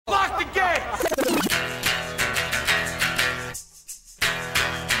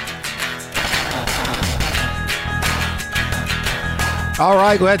All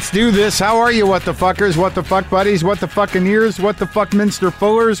right, let's do this. How are you, what the fuckers, what the fuck buddies, what the fucking ears, what the fuck Minster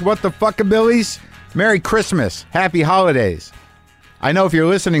Fullers, what the fuckabillies? Merry Christmas. Happy holidays. I know if you're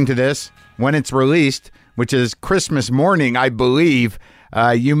listening to this when it's released, which is Christmas morning, I believe,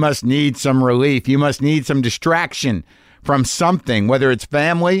 you must need some relief. You must need some distraction from something, whether it's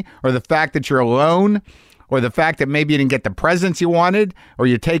family or the fact that you're alone or the fact that maybe you didn't get the presents you wanted or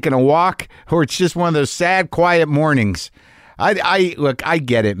you're taking a walk or it's just one of those sad, quiet mornings. Look, I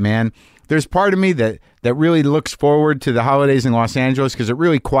get it, man. There's part of me that really looks forward to the holidays in Los Angeles because it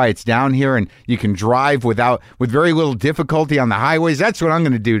really quiets down here and you can drive with very little difficulty on the highways. That's what I'm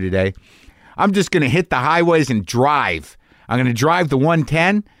going to do today. I'm just going to hit the highways and drive. I'm going to drive the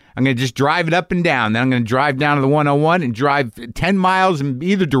 110. I'm going to just drive it up and down. Then I'm going to drive down to the 101 and drive 10 miles in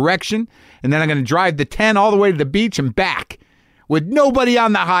either direction. And then I'm going to drive the 10 all the way to the beach and back with nobody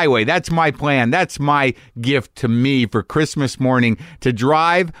on the highway. That's my plan. That's my gift to me for Christmas morning, to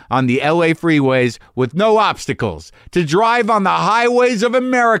drive on the LA freeways with no obstacles, to drive on the highways of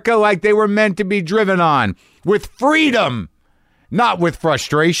America like they were meant to be driven on, with freedom, not with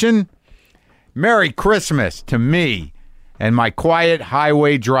frustration. Merry Christmas to me and my quiet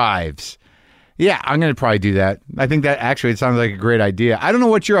highway drives. Yeah, I'm going to probably do that. I think that actually it sounds like a great idea. I don't know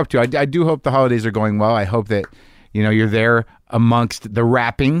what you're up to. I do hope the holidays are going well. I hope that, you're there amongst the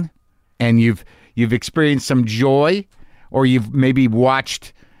wrapping and you've experienced some joy, or you've maybe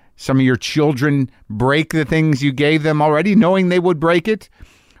watched some of your children break the things you gave them already, knowing they would break it.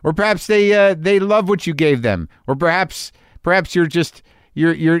 Or perhaps they love what you gave them. Or perhaps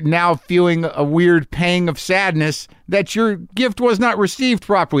you're now feeling a weird pang of sadness that your gift was not received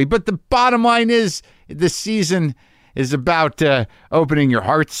properly. But the bottom line is, this season is about opening your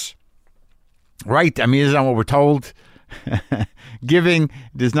hearts, right? I mean, isn't that what we're told? Giving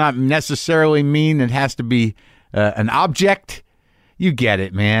does not necessarily mean it has to be an object. You get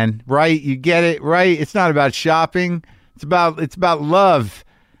it, man, right? You get it, right? It's not about shopping. It's about love,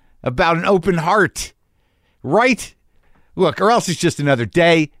 about an open heart, right? Look, or else it's just another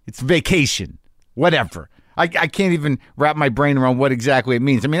day. It's vacation, whatever. I can't even wrap my brain around what exactly it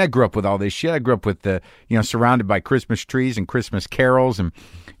means. I mean, I grew up with all this shit. I grew up with surrounded by Christmas trees and Christmas carols and,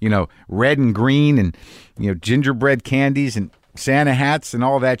 red and green and, gingerbread candies and Santa hats and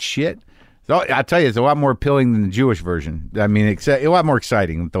all that shit. So I'll tell you, it's a lot more appealing than the Jewish version. I mean, it's a lot more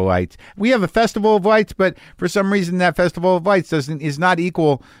exciting with the lights. We have a festival of lights, but for some reason that festival of lights is not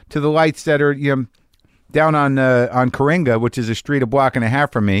equal to the lights that are, down on Coringa, which is a street a block and a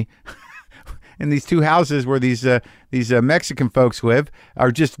half from me. And these two houses where these Mexican folks live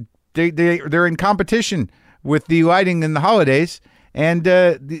are just they're in competition with the lighting in the holidays, and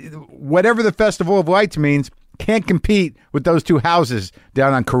whatever the Festival of Lights means can't compete with those two houses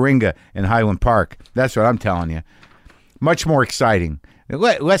down on Coringa in Highland Park. That's what I'm telling you. Much more exciting,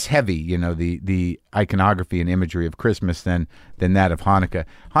 less heavy, the iconography and imagery of Christmas than that of Hanukkah.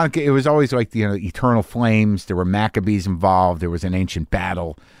 Hanukkah, it was always like the eternal flames. There were Maccabees involved. There was an ancient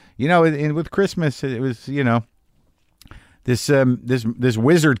battle. And with Christmas, it was, this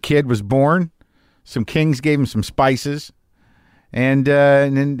wizard kid was born. Some kings gave him some spices, and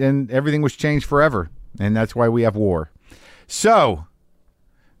everything was changed forever. And that's why we have war. So,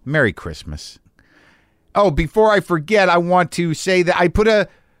 Merry Christmas. Oh, before I forget, I want to say that I put a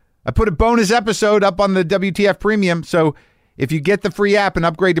bonus episode up on the WTF Premium. So if you get the free app and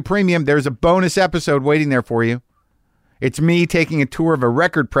upgrade to Premium, there's a bonus episode waiting there for you. It's me taking a tour of a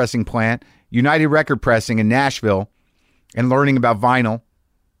record pressing plant, United Record Pressing in Nashville, and learning about vinyl.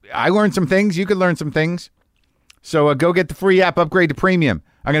 I learned some things. You could learn some things. So go get the free app, upgrade to Premium.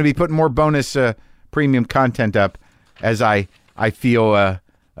 I'm going to be putting more bonus Premium content up as I feel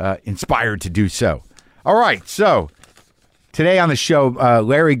inspired to do so. All right, so today on the show,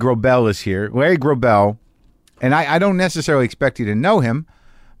 Larry Grobel is here. Larry Grobel, and I don't necessarily expect you to know him,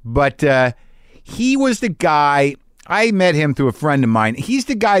 but he was the guy. I met him through a friend of mine. He's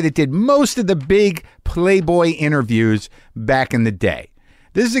the guy that did most of the big Playboy interviews back in the day.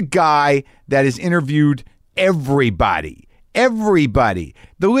 This is a guy that has interviewed everybody. Everybody.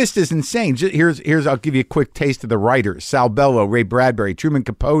 The list is insane. Here's. I'll give you a quick taste of the writers: Sal Bellow, Ray Bradbury, Truman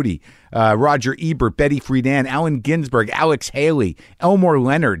Capote, Roger Ebert, Betty Friedan, Allen Ginsberg, Alex Haley, Elmore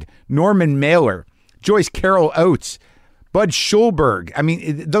Leonard, Norman Mailer, Joyce Carol Oates, Bud Schulberg. I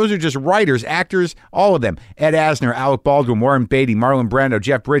mean, those are just writers, actors, all of them. Ed Asner, Alec Baldwin, Warren Beatty, Marlon Brando,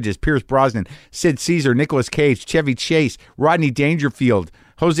 Jeff Bridges, Pierce Brosnan, Sid Caesar, Nicolas Cage, Chevy Chase, Rodney Dangerfield,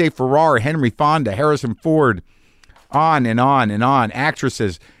 Jose Ferrer, Henry Fonda, Harrison Ford, on and on and on.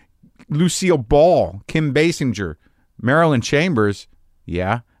 Actresses, Lucille Ball, Kim Basinger, Marilyn Chambers,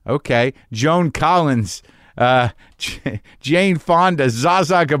 yeah, okay, Joan Collins, Jane Fonda,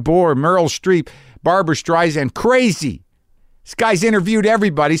 Zsa Gabor, Meryl Streep, Barbara Streisand. Crazy. This guy's interviewed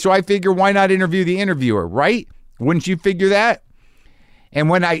everybody, so I figure why not interview the interviewer, right? Wouldn't you figure that? And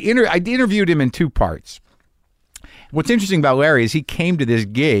when I interviewed him in 2 parts. What's interesting about Larry is he came to this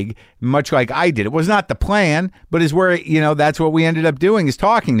gig much like I did. It was not the plan, but is where, that's what we ended up doing, is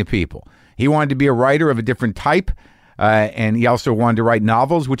talking to people. He wanted to be a writer of a different type, and he also wanted to write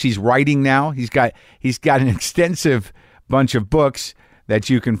novels, which he's writing now. He's got an extensive bunch of books that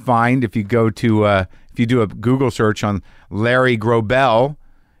you can find if you go to if you do a Google search on Larry Grobel,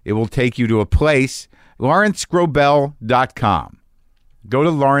 it will take you to a place, lawrencegrobel.com. Go to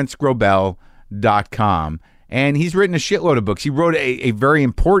lawrencegrobel.com. And he's written a shitload of books. He wrote a very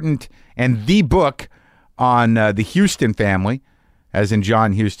important and the book on the Houston family, as in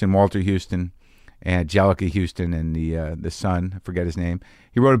John Huston, Walter Houston, and Angelica Houston, and the son, I forget his name.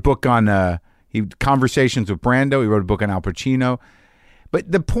 He wrote a book on Conversations with Brando. He wrote a book on Al Pacino. But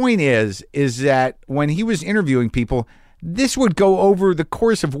the point is that when he was interviewing people, this would go over the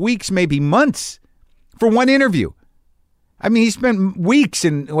course of weeks, maybe months, for one interview. I mean, he spent weeks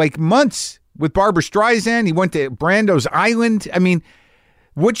and months with Barbara Streisand. He went to Brando's Island. I mean,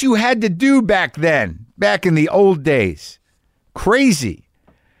 what you had to do back then, back in the old days. Crazy.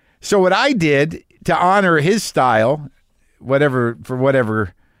 So what I did to honor his style, for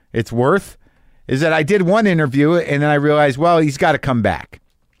whatever it's worth, is that I did one interview and then I realized, well, he's got to come back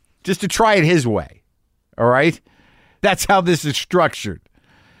just to try it his way. All right? That's how this is structured.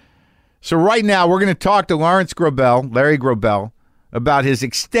 So right now we're going to talk to Larry Grobel, about his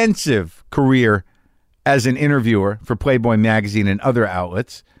extensive career as an interviewer for Playboy Magazine and other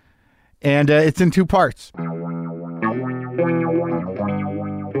outlets. And it's in 2 parts.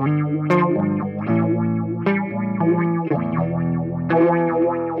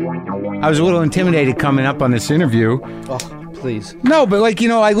 I was a little intimidated coming up on this interview. Oh, please. No, but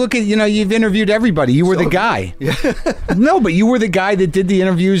I look at, you've interviewed everybody. You were the guy. Yeah. No, but you were the guy that did the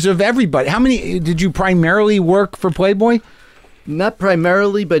interviews of everybody. How many, did you primarily work for Playboy? Not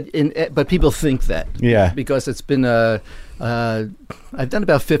primarily, but people think that. Yeah. Because it's been I've done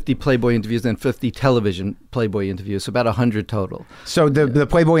about 50 Playboy interviews and 50 television Playboy interviews, so about 100 total. So the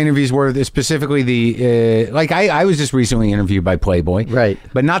Playboy interviews were specifically I was just recently interviewed by Playboy. Right.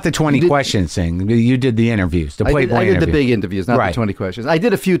 But not the 20 questions thing. You did the interviews, the Playboy I did interviews. the big interviews, not the 20 questions. I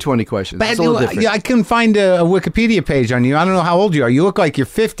did a few 20 questions. But it's a little different. I couldn't find a Wikipedia page on you. I don't know how old you are. You look like you're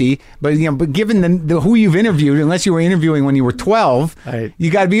 50, but but given the who you've interviewed, unless you were interviewing when you were 12,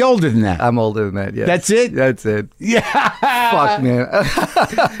 you got to be older than that. I'm older than that, yeah. That's it? That's it. Yeah. Fuck, man.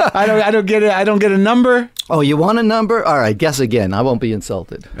 I don't get it. I don't get a number. Oh, you want a number? All right, guess again. I won't be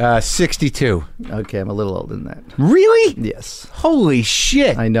insulted. 62. Okay, I'm a little older than that. Really? Yes. Holy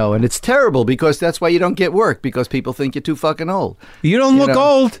shit. I know, and it's terrible because that's why you don't get work, because people think you're too fucking old. You don't look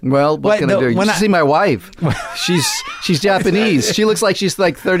old. Well, what can I do? You should see my wife. She's Japanese. She looks like she's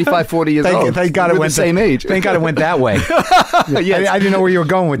 35, 40 years old. Thank God it went the same age. Thank God it went that way. Yes. I didn't know where you were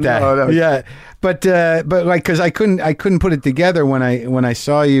going with that. No. Yeah. But because I couldn't put it together when I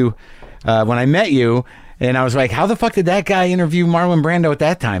saw you, when I met you, and I was like, how the fuck did that guy interview Marlon Brando at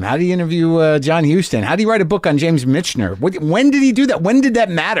that time? How did he interview John Huston? How did he write a book on James Michener? When did he do that? When did that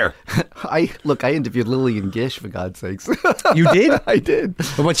matter? I interviewed Lillian Gish, for God's sakes. You did? I did.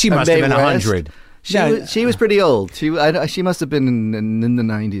 But she must have been 100. She was pretty old. She must have been in the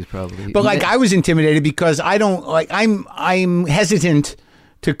 90s probably. But I was intimidated because I don't I'm hesitant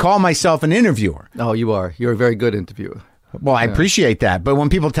to call myself an interviewer. Oh, you are. You're a very good interviewer. Well, I appreciate that, but when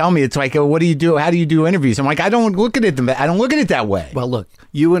people tell me, it's like, what do you do? How do you do interviews? I'm like, I don't look at it that way. Well, look,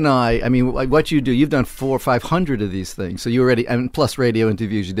 you and I mean, what you do, you've done 400 or 500 of these things, so you already, and plus radio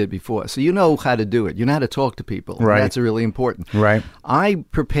interviews you did before, so you know how to do it. You know how to talk to people. Right. That's really important. Right. I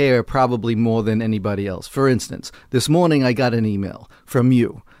prepare probably more than anybody else. For instance, this morning I got an email from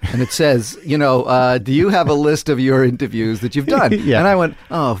you. And it says, do you have a list of your interviews that you've done? Yeah. And I went,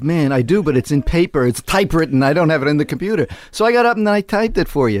 oh, man, I do, but it's in paper. It's typewritten. I don't have it in the computer. So I got up and I typed it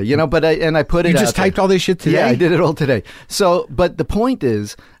for you, but I put it out. You just typed all this shit today? Yeah, I did it all today. So, but the point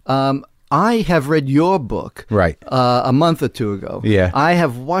is, I have read your book right a month or two ago. Yeah. I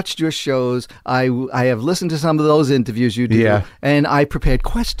have watched your shows. I have listened to some of those interviews you do. Yeah. And I prepared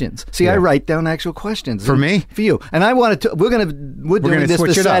questions. See, I write down actual questions. For me? For you. And I wanted to, we're doing this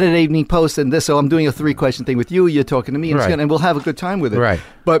for Saturday Evening Post and this, so I'm doing a 3-question thing with you. You're talking to me, and we'll have a good time with it. Right.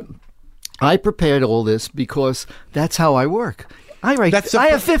 But I prepared all this because that's how I work. I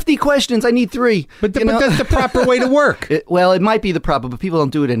have 50 questions. I need 3. But that's the proper way to work. It might be the proper, but people don't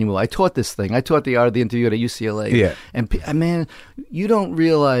do it anymore. I taught this thing. I taught the art of the interview at UCLA. Yeah. And man, you don't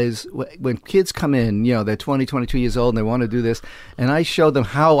realize when kids come in, they're 20, 22 years old and they want to do this, and I show them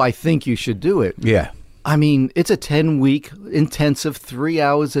how I think you should do it. Yeah. I mean, it's a 10-week intensive 3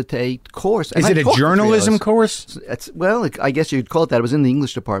 hours a day course. Is it a journalism course? I guess you'd call it that. It was in the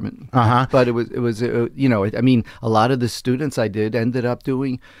English department. But it was I mean, a lot of the students I did ended up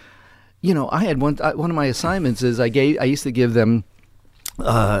doing, I had one of my assignments is I used to give them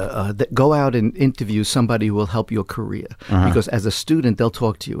go out and interview somebody who will help your career, because as a student they'll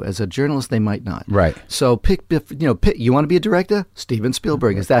talk to you, as a journalist they might not. Right. So pick you want to be a director? Steven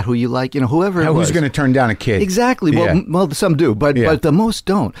Spielberg. Is that who you like? Whoever. Who's going to turn down a kid? Exactly. Yeah. Well, some do, but the most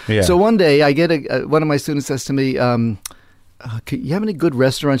don't. Yeah. So one day I get one of my students says to me, you have any good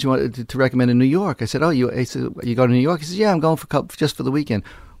restaurants you want to recommend in New York? I said, you go to New York? He says, yeah, I'm going just for the weekend.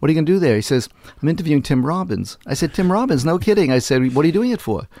 What are you going to do there? He says, I'm interviewing Tim Robbins. I said, Tim Robbins? No kidding. I said, what are you doing it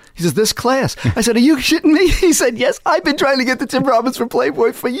for? He says, this class. I said, are you shitting me? He said, yes, I've been trying to get the Tim Robbins for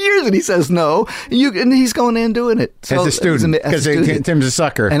Playboy for years. And he says, no. And he's going in and doing it. So, as a student, because Tim's a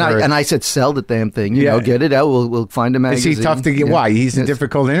sucker. And I said, sell the damn thing. Get it out. We'll find a magazine. Is he tough to get? Why? He's a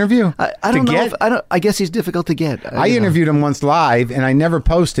difficult interview? I don't know. I guess he's difficult to get. I interviewed him once live, and I never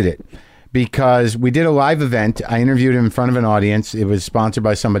posted it, because we did a live event. I interviewed him in front of an audience. It was sponsored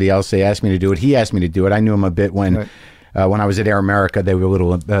by somebody else. They asked me to do it. He asked me to do it. I knew him a bit when I was at Air America. They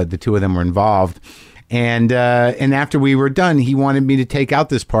were the two of them were involved. And after we were done, he wanted me to take out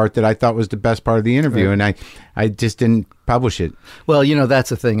this part that I thought was the best part of the interview, and I just didn't publish it. Well,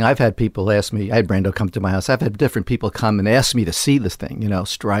 that's the thing. I've had people ask me. I had Brando come to my house. I've had different people come and ask me to see this thing.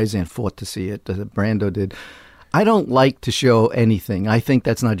 Streisand fought to see it. Brando did. I don't like to show anything. I think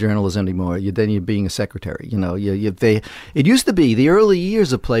that's not journalism anymore. Then you're being a secretary. It used to be the early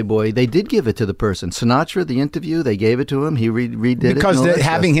years of Playboy. They did give it to the person. Sinatra, the interview, they gave it to him. He redid it. Because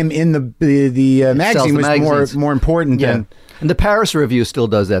having him in the magazine was more important than. And the Paris Review still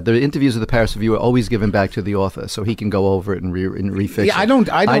does that. The interviews of the Paris Review are always given back to the author, so he can go over it and refix it. Yeah,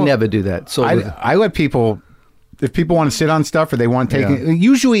 I never do that. So I let people. If people want to sit on stuff or they want to take it,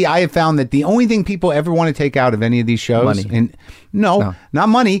 usually I have found that the only thing people ever want to take out of any of these shows, money. No, not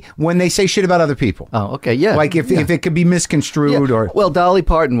money, when they say shit about other people. Oh, okay, yeah. Like if it could be misconstrued or. Well, Dolly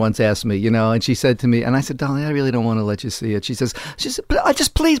Parton once asked me, and she said to me, and I said, Dolly, I really don't want to let you see it. She said,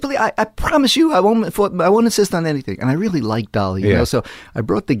 just please, I promise you, I won't insist on anything. And I really like Dolly, you know. So I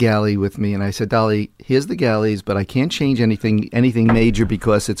brought the galley with me, and I said, Dolly, here's the galleys, but I can't change anything major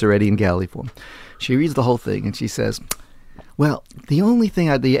because it's already in galley form. She reads the whole thing, and she says, well, the only thing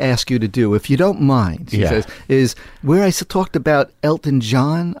I'd ask you to do, if you don't mind, she says, is where I talked about Elton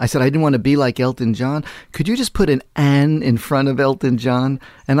John. I said I didn't want to be like Elton John. Could you just put an "an" in front of Elton John?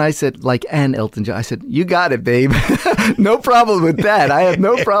 And I said, like "an Elton John." I said, you got it, babe. No problem with that. I have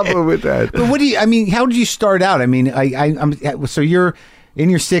no problem with that. But how did you start out? I mean, so you're in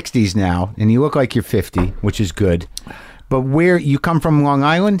your 60s now, and you look like you're 50, which is good. But where you come from, Long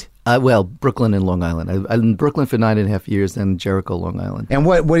Island? Brooklyn and Long Island. I lived in Brooklyn for 9.5 years, then Jericho, Long Island. And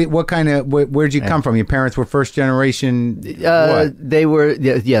what kind of where'd you come from? Your parents were first generation. They were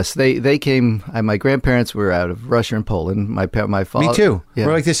yes. They came. My grandparents were out of Russia and Poland. My father. Me too. Yeah.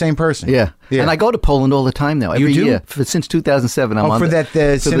 We're like the same person. Yeah. And I go to Poland all the time now. Every year since 2007. I'm on for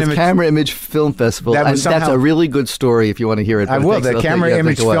the Camera Image Film Festival. That's a really good story if you want to hear it. I will. The Camera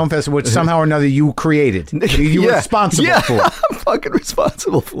Image Film Festival, which somehow or another you created. You were responsible for. I'm fucking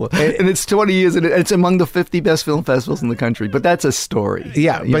responsible for. And it's 20 years, and it's among the 50 best film festivals in the country. But that's a story.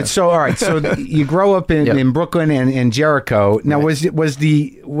 Yeah, but so all right. So you grow up in Brooklyn and Jericho. Now, was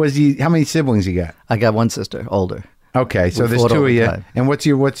the how many siblings you got? I got one sister, older. Okay, so there's two of you. And what's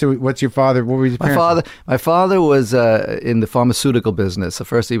your father? What were his parents? My father was in the pharmaceutical business. So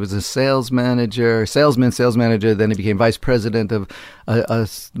first he was a salesman, sales manager. Then he became vice president of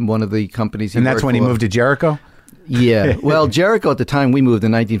one of the companies. And that's when he moved to Jericho. Yeah. Well, Jericho at the time we moved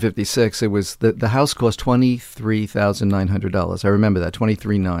in 1956. It was the house cost $23,900. I remember that,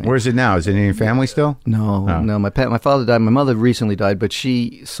 $23,900. Where is it now? Is it in your family still? No. My father died. My mother recently died, but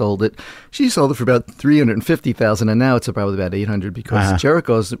she sold it. She sold it for about $350,000, and now it's probably about $800 because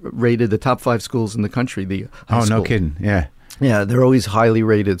Jericho's rated the top 5 schools in the country. The high school. No kidding. Yeah. Yeah, they're always highly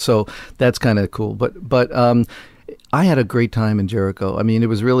rated, so that's kind of cool. But I had a great time in Jericho. I mean, it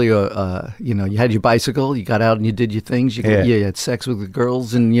was really you had your bicycle, you got out and you did your things. You had sex with the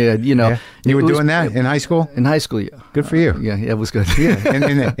girls, and You were doing that in high school? In high school, yeah. Good for you. Yeah, it was good. Yeah,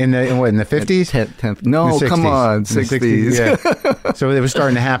 in the 50s? 10th? No, come on, 60s. So it was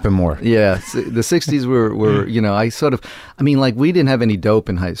starting to happen more. Yeah, the 60s were like we didn't have any dope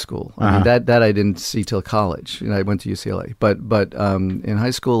in high school. I mean, that I didn't see till college. I went to UCLA. But in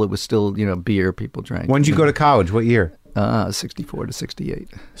high school, it was still, beer people drank. When did you go to college? What year? 64 to 68.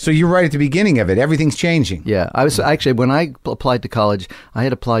 So you're right at the beginning of it. Everything's changing. Yeah, I was actually, when I applied to college, I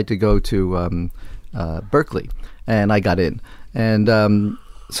had applied to go to Berkeley, and I got in. And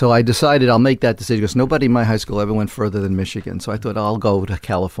so I decided I'll make that decision because nobody in my high school ever went further than Michigan. So I thought I'll go to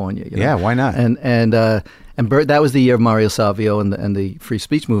California. Yeah, why not? And that was the year of Mario Savio and the free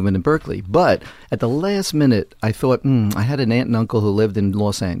speech movement in Berkeley. But at the last minute, I thought, I had an aunt and uncle who lived in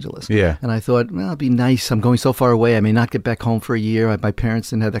Los Angeles. Yeah. And I thought, well, it'd be nice. I'm going so far away. I may not get back home for a year. My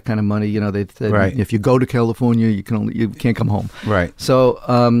parents didn't have that kind of money. They said, right. If you go to California, you can't come home. Right.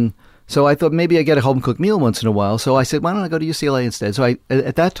 So I thought maybe I get a home-cooked meal once in a while. So I said, why don't I go to UCLA instead? So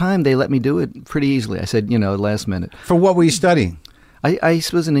at that time, they let me do it pretty easily. I said, last minute. For what were you studying? I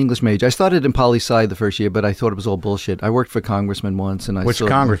was an English major. I started in poli-sci the first year, but I thought it was all bullshit. I worked for a congressman once. Which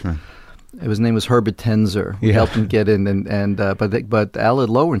congressman? His name was Herbert Tenzer. We helped him get in, but Aled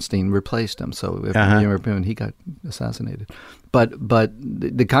Lowenstein replaced him. So if you remember him, he got assassinated. But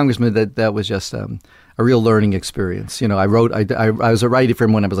the congressman, that was just a real learning experience. I was a writer for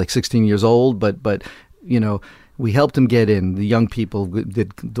him when I was like 16 years old, but we helped him get in. The young people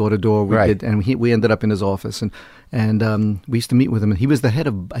did door to door. We ended up in his office, and we used to meet with him. And he was the head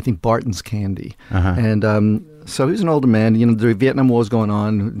of, I think, Barton's Candy, and so he was an older man. The Vietnam War was going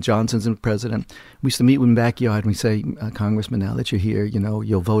on. Johnson's the president. We used to meet with him in the backyard, and we say, Congressman, now that you're here,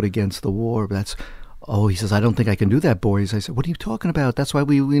 you'll vote against the war. Oh, he says, I don't think I can do that, boys. I said, what are you talking about? That's why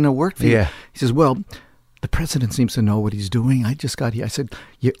we worked for you. Yeah. He says, well, the president seems to know what he's doing. I just got here. I said,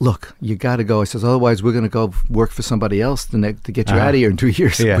 look, you got to go. I says, otherwise we're going to go work for somebody else to get you out of here in 2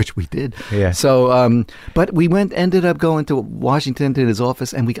 years, which we did. Yeah. So, but we ended up going to Washington to his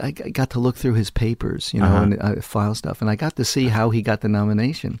office, and I got to look through his papers, and file stuff. And I got to see how he got the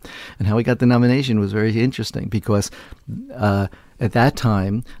nomination. And how he got the nomination was very interesting because at that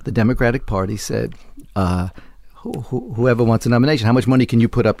time, the Democratic Party said, whoever wants a nomination, how much money can you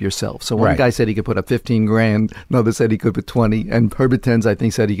put up yourself? So one guy said he could put up $15,000, another said he could put 20, and Herbert Tenz, I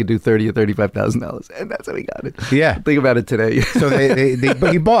think, said he could do $30,000 or $35,000, and that's how he got it. Yeah, think about it today. So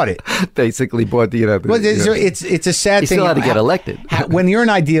but he bought it. Basically, bought the. It's a sad thing. He still had to get elected. When you're an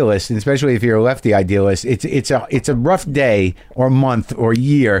idealist, and especially if you're a lefty idealist, it's a rough day or month or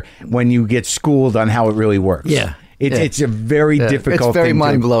year when you get schooled on how it really works. Yeah. It's a very difficult. It's very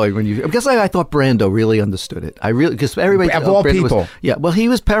mind blowing because I thought Brando really understood it. Because everybody of all people, well, he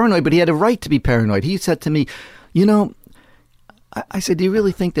was paranoid, but he had a right to be paranoid. He said to me, I said, do you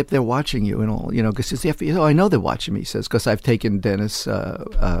really think that they're watching you and all? Because the FBI. Oh, I know they're watching me. He says because I've taken Dennis.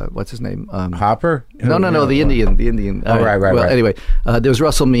 What's his name? Hopper? No, the Indian. The Indian. Right. Well, anyway, there was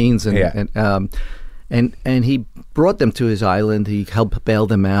Russell Means and he brought them to his island. He helped bail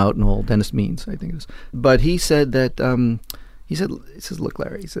them out and all. Dennis Means, I think it was. But he said that, he says, look,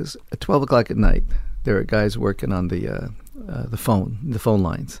 Larry, he says, at 12 o'clock at night, there are guys working on the phone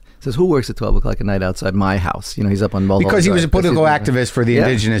lines. He says, who works at 12 o'clock at night outside my house? He's up on Mulholland. Because he was a political activist for the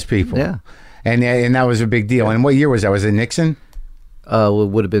indigenous people. Yeah. And that was a big deal. And what year was that? Was it Nixon? It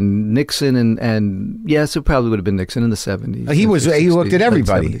would have been Nixon and yes, it probably would have been Nixon in the 70s. He looked at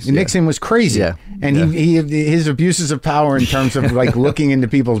everybody. 70s, Nixon was crazy. Yeah. And his abuses of power in terms of like looking into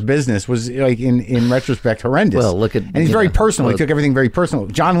people's business was like in retrospect horrendous. Well, and he's very personal. He took everything very personal.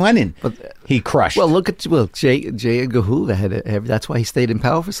 John Lennon, he crushed. Well, look at J. Edgar Hoover that's why he stayed in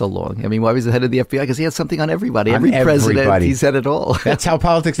power for so long. I mean, why was the head of the FBI? Because he had something on everybody. Every president, he said it all. That's how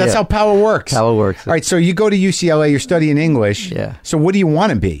politics. That's how power works. Power works. All right. So you go to UCLA. You're studying English. Yeah. So what do you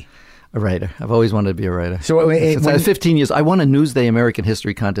want to be? A writer. I've always wanted to be a writer. So since I was 15 years, I won a Newsday American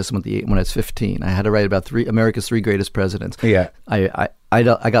History contest when I was 15. I had to write about America's three greatest presidents. Yeah. I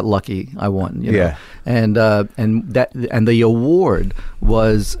got lucky. I won. Yeah. And the award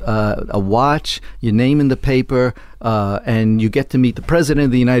was a watch, your name in the paper, and you get to meet the president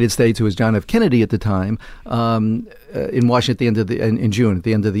of the United States, who was John F. Kennedy at the time, in Washington in June at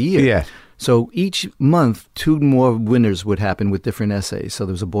the end of the year. Yeah. So each month, 2 more winners would happen with different essays. So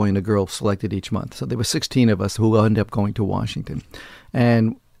there was a boy and a girl selected each month. So there were 16 of us who ended up going to Washington.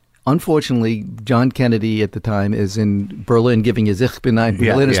 And Unfortunately, John Kennedy at the time is in Berlin giving his Ich bin ein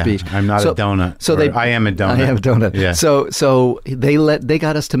Berliner speech. I'm not a donut. So I am a donut. I am a donut. Yeah. So they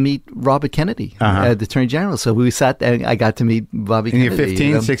got us to meet Robert Kennedy, the Attorney General. So we sat there and I got to meet Bobby Kennedy. And you're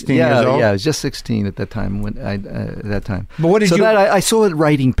 15, 16 years old? Yeah, I was just 16 at that time. But what did you... I saw it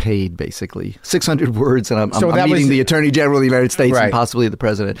writing paid, basically. 600 words, and I'm meeting the Attorney General of the United States and possibly the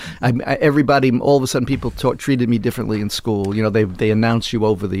President. Everybody, all of a sudden, people treated me differently in school. You know, they announce you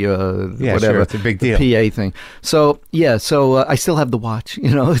over the whatever. Sure, it's a big deal. The PA thing. So I still have the watch.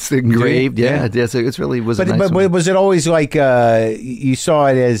 You know, it's engraved. Yeah. So it really was. But was it always like you saw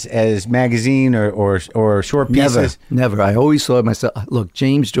it as magazine or short pieces? Never. I always saw it myself. Look,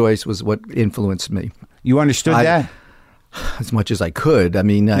 James Joyce was what influenced me. You understood that? As much as I could. I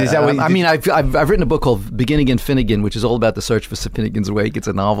mean, I've written a book called Beginning in Finnegan, which is all about the search for Finnegan's Wake. It's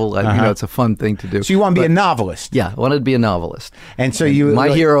a novel. You know, it's a fun thing to do. So you want to be a novelist? Yeah, I wanted to be a novelist. And so my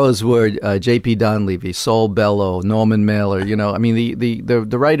heroes were J.P. Donlevy, Saul Bellow, Norman Mailer. You know, I mean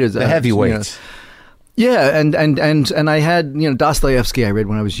the writers, the heavyweights. Yeah, and I had, you know, Dostoevsky I read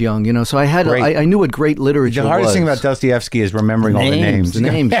when I was young, you know, so I knew what great literature was. The hardest thing about Dostoevsky is remembering all the names. The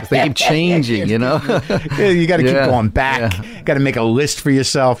names, they keep changing, you know. You got to keep going back. Yeah. Got to make a list for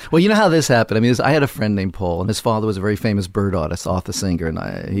yourself. Well, you know how this happened? I mean, I had a friend named Paul, and his father was a very famous bird artist, Arthur Singer,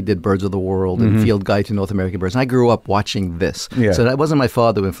 and he did Birds of the World and Field Guide to North American Birds. And I grew up watching this. Yeah. So that wasn't my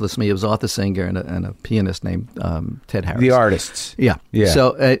father who influenced me. It was Arthur Singer and a pianist named Ted Harris. The artists. Yeah.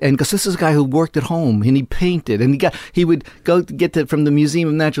 So, and because this is a guy who worked at home, and he painted, and he would go get from the Museum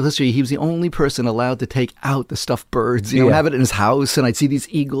of Natural History. He was the only person allowed to take out the stuffed birds, you know, have it in his house, and I'd see these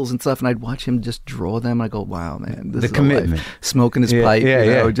eagles and stuff, and I'd watch him just draw them. I go, wow, man, this is commitment. Life. Smoking his pipe, you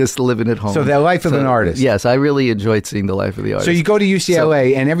know, just living at home. So the life of an artist. Yes, I really enjoyed seeing the life of the artist. So you go to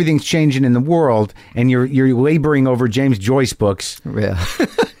UCLA, and everything's changing in the world, and you're laboring over James Joyce books. Yeah.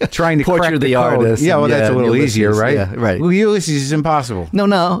 Trying to portrait crack the artist. Yeah, well, that's a little Ulysses, easier, right? Yeah, right. Well, Ulysses is impossible.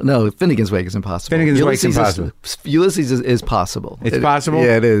 No. Finnegan's Wake is impossible. Finnegan's Wake is impossible. Ulysses is possible. It's possible?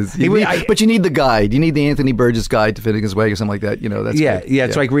 Yeah, it is. But you need the guide. You need the Anthony Burgess guide to Finnegan's Wake or something like that. You know, that's good.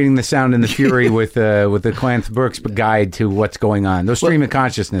 It's like reading The Sound and the Fury with the Clarence Brooks guide to what's going on. Those stream of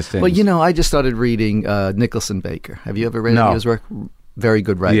consciousness things. Well, you know, I just started reading Nicholson Baker. Have you ever read any of his work? Very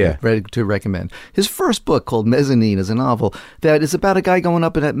good writer. Yeah. Ready to recommend. His first book, called Mezzanine, is a novel that is about a guy going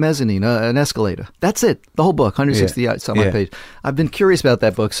up in that mezzanine, an escalator. That's it. The whole book, 160-some page. I've been curious about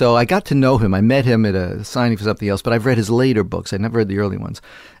that book, so I got to know him. I met him at a signing for something else, but I've read his later books. I never read the early ones.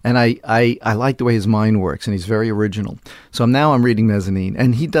 And I like the way his mind works, and he's very original. So now I'm reading Mezzanine,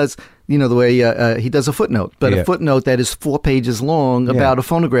 and he does... You know, the way he does a footnote, but a footnote that is 4 pages long about a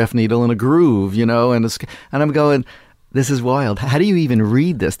phonograph needle and a groove, you know, and I'm going... This is wild. How do you even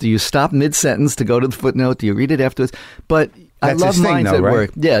read this? Do you stop mid-sentence to go to the footnote? Do you read it afterwards? But that's I love minds at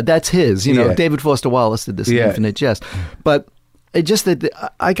work. Yeah, that's his. You know, David Foster Wallace did this in Infinite Jest. But it just that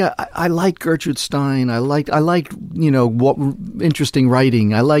I like Gertrude Stein. I like you know, what interesting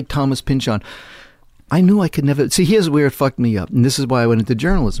writing. I like Thomas Pynchon. I knew I could never see. Here's where it fucked me up, and this is why I went into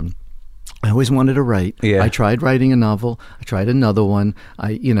journalism. I always wanted to write. Yeah. I tried writing a novel. I tried another one. What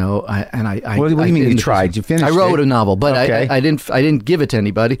do you mean you tried? You finished? I wrote a novel, but I didn't give it to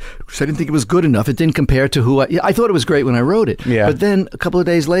anybody because I didn't think it was good enough. It didn't compare to who I thought it was great when I wrote it. Yeah. But then a couple of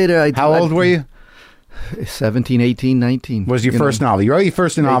days later, How old were you? 17, 18, 19. Was your first novel? You wrote your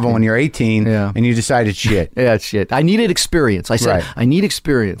first novel 18. When you're 18, and you decided shit. Yeah, it's shit. I needed experience. I said, I need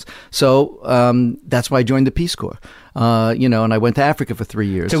experience. So that's why I joined the Peace Corps. You know, and I went to Africa for 3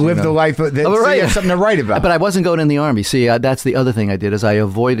 years. To live the life, so you had something to write about. But I wasn't going in the Army. See, that's the other thing I did, is I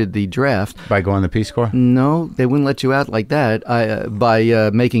avoided the draft. By going to the Peace Corps? No, they wouldn't let you out like that. By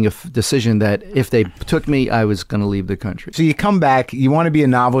making a decision that if they took me, I was going to leave the country. So you come back, you want to be a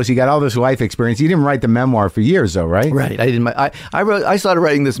novelist, you got all this life experience. You didn't write the memoir for years, though, right? Right. I didn't. I started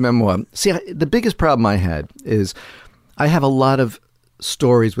writing this memoir. See, the biggest problem I had is I have a lot of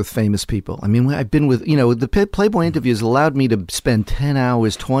stories with famous people. I mean, I've been with, you know, the Playboy interviews allowed me to spend 10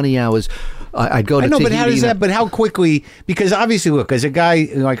 hours, 20 hours. I'd go to Tahiti. But how does that, but how quickly, because obviously, look, as a guy,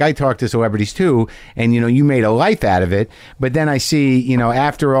 like I talk to celebrities too, and, you know, you made a life out of it, but then I see, you know,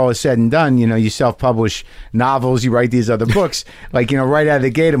 after all is said and done, you know, you self-publish novels, you write these other books, like, you know, right out of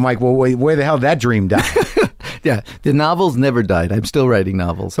the gate, I'm like, well, where the hell did that dream die? Yeah, the novels never died. I'm still writing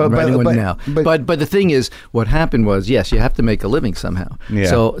novels. I'm writing one now. But the thing is, what happened was, yes, you have to make a living somehow. Yeah.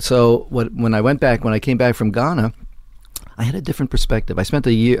 So when I came back from Ghana, I had a different perspective. I spent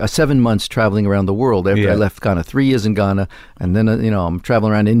 7 months traveling around the world after I left Ghana, 3 years in Ghana, and then I'm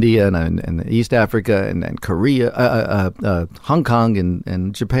traveling around India and East Africa and Korea, Hong Kong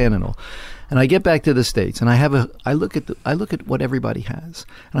and Japan and all. And I get back to the States, and I look at what everybody has,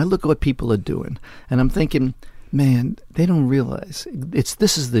 and I look at what people are doing, and I'm thinking, man, they don't realize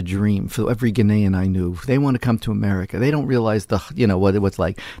this is the dream for every Ghanaian I knew. They want to come to America. They don't realize what it was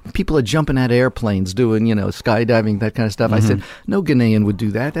like. People are jumping out of airplanes, doing skydiving, that kind of stuff. I said, no Ghanaian would do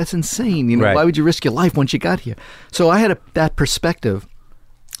that. That's insane. Right. Why would you risk your life once you got here? So I had that perspective,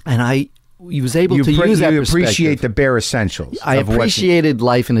 and I was able to use that perspective. You appreciate the bare essentials. I appreciated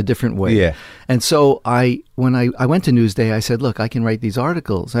life in a different way. Yeah. And so when I went to Newsday, I said, look, I can write these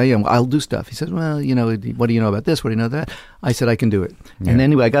articles. I'll do stuff. He said, well, what do you know about this? What do you know that? I said, I can do it. Yeah. And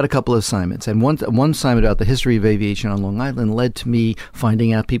anyway, I got a couple of assignments. And one assignment about the history of aviation on Long Island led to me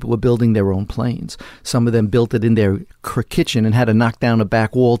finding out people were building their own planes. Some of them built it in their kitchen and had to knock down a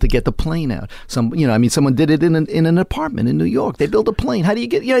back wall to get the plane out. Someone did it in an apartment in New York. They built a plane. How do you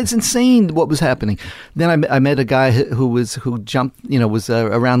get, it's insane what was happening. Then I met a guy who jumped, was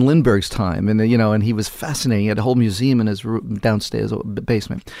around Lindbergh's time. And he was fascinating. He had a whole museum in his room, downstairs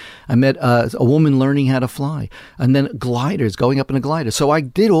basement. I met a woman learning how to fly, and then gliders, going up in a glider. So I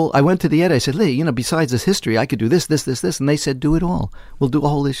went to the editor. I said, Lee, besides this history, I could do this. And they said, do it all. We'll do a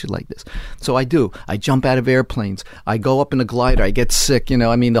whole issue like this. So I do. I jump out of airplanes. I go up in a glider. I get sick.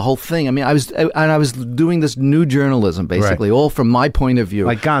 The whole thing. I was doing this new journalism, basically, all from my point of view.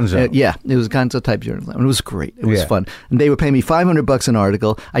 Like Gonzo. Yeah, it was Gonzo type journalism. And it was great. It was fun. And they were paying me $500 an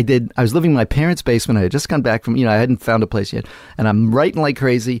article. I was living in my parents' basement. I had just come back from, I hadn't found a place yet. And I'm writing like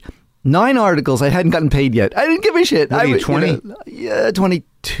crazy. 9 articles. I hadn't gotten paid yet. I didn't give a shit. What are you, 20?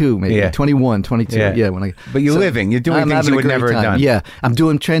 22 maybe. Yeah. 21, 22. Yeah. But you're living. You're doing things you would never have done. Yeah. I'm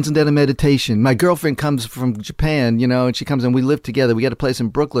doing transcendental meditation. My girlfriend comes from Japan, and she comes and we live together. We got a place in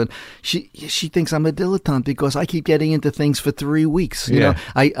Brooklyn. She thinks I'm a dilettante because I keep getting into things for 3 weeks.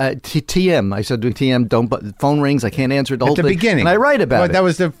 TM. I started doing TM. Phone rings. I can't answer it. The whole thing. At the beginning. And I write about it. That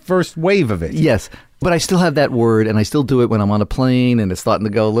was the first wave of it. Yes. But I still have that word, and I still do it when I'm on a plane and it's starting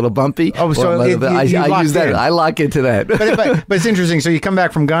to go a little bumpy. Oh, so I use that. I lock into that. But it's interesting. So you come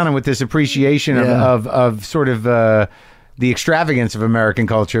back from Ghana with this appreciation of sort of the extravagance of American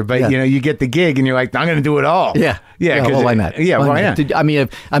culture, but you get the gig and you're like, I'm going to do it all. Yeah. Well, why not? Yeah, why not?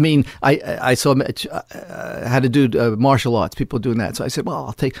 I saw had to do martial arts. People doing that, so I said,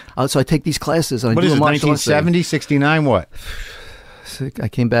 well, so I take these classes. And what I do is it? martial 1970, 69, what? I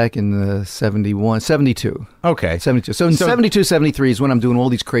came back in 72. Okay. 72. So in 72, 73 is when I'm doing all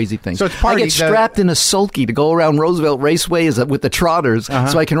these crazy things. So it's I get strapped in a sulky to go around Roosevelt Raceway with the trotters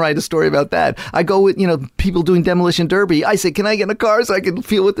so I can write a story about that. I go with, people doing demolition derby. I say, can I get in a car so I can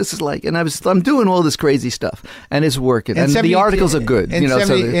feel what this is like? And I'm doing all this crazy stuff. And it's working. And the articles are good, so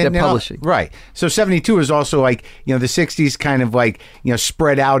they're publishing. Right. So 72 is also like, the 60s kind of like,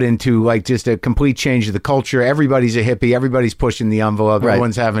 spread out into like just a complete change of the culture. Everybody's a hippie. Everybody's pushing the envelope.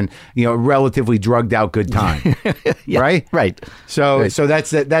 Everyone's having, a relatively drugged out good time. Right? Right. So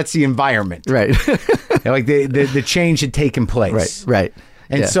that's the environment. Right. Like the change had taken place. Right.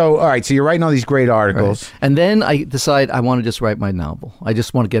 And so, all right, so you're writing all these great articles. Right. And then I decide I want to just write my novel. I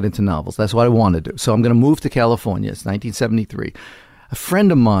just want to get into novels. That's what I want to do. So I'm going to move to California. It's 1973. A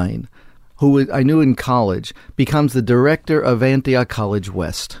friend of mine who I knew in college, becomes the director of Antioch College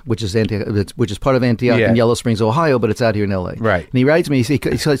West, which is part of Antioch in Yellow Springs, Ohio, but it's out here in L.A. Right. And he writes me,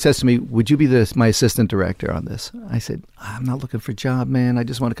 he says to me, would you be my assistant director on this? I said, I'm not looking for a job, man. I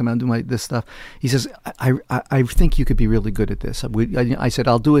just want to come out and do this stuff. He says, I think you could be really good at this. I said,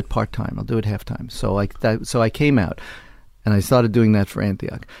 I'll do it part-time. I'll do it half-time. So I came out. And I started doing that for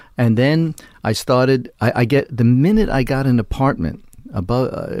Antioch. And then the minute I got an apartment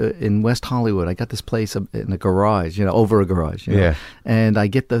above in West Hollywood, I got this place in a garage, over a garage. Yeah. And I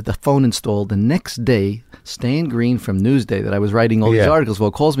get the phone installed. The next day, Stan Green from Newsday, that I was writing all these articles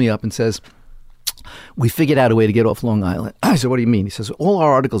for, calls me up and says, we figured out a way to get off Long Island. I said, what do you mean? He says, all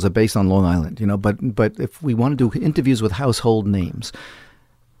our articles are based on Long Island, but if we want to do interviews with household names.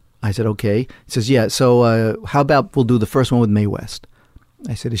 I said, okay. He says, yeah, so how about we'll do the first one with Mae West?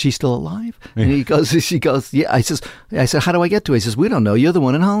 I said, is she still alive? And she goes, yeah. I said, how do I get to her? He says, we don't know. You're the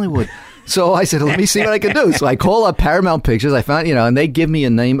one in Hollywood. So I said, let me see what I can do. So I call up Paramount Pictures. I found, and they give me a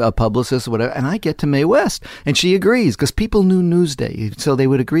name, a publicist or whatever, and I get to Mae West. And she agrees because people knew Newsday, so they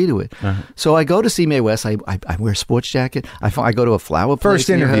would agree to it. So I go to see Mae West. I wear a sports jacket. I go to a flower place.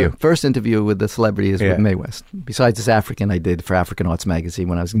 First interview with the celebrity is with Mae West. Besides this African I did for African Arts Magazine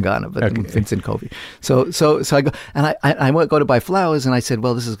when I was in Ghana, but Vincent Covey. So I go, and I go to buy flowers, and I said,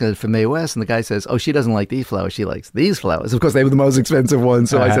 well, this is good for Mae West. And the guy says, oh, she doesn't like these flowers. She likes these flowers. Of course, they were the most expensive ones.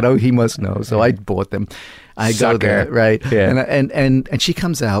 So I said, oh, he must know. So I bought them. I go there, right? Yeah. And she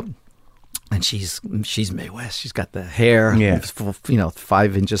comes out. And she's Mae West. She's got the hair,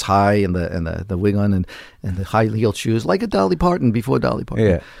 5 inches high, and the wig on, and the high heeled shoes, like a Dolly Parton before Dolly Parton.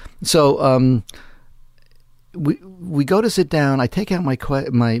 Yeah. So we go to sit down. I take out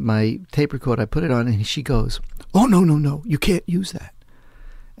my tape recorder. I put it on, and she goes, "Oh no, you can't use that."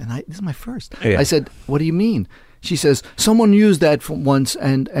 And this is my first. Yeah. I said, "What do you mean?" She says, "Someone used that once,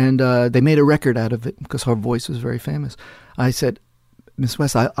 and they made a record out of it because her voice was very famous." I said, Miss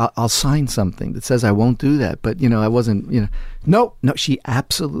West, I'll sign something that says I won't do that. But, I wasn't, No, she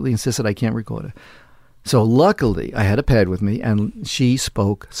absolutely insisted I can't record it. So luckily, I had a pad with me, and she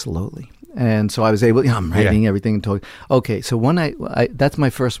spoke slowly. And so I was able, I'm writing everything and talking. Okay, so one night, that's my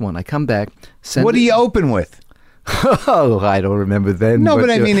first one. I come back. What do you open with? Oh, I don't remember then. No, but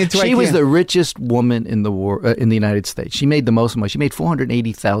I mean, it's she was the richest woman in the in the United States. She made the most money. She made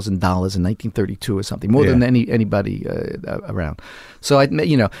 $480,000 in 1932 or something, more than anybody around. So and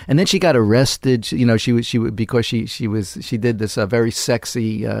then she got arrested. She because she did this very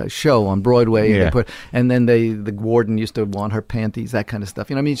sexy show on Broadway. And then the warden used to want her panties, that kind of stuff.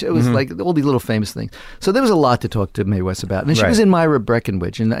 It was like all these little famous things. So there was a lot to talk to Mae West about. And she was in Myra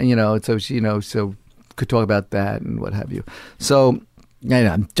Breckinridge, and so she so could talk about that and what have you. So,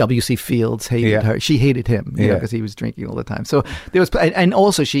 W.C. Fields hated her. She hated him because he was drinking all the time. So there was, and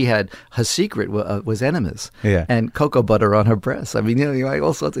also she had her secret was enemas and cocoa butter on her breasts. I mean,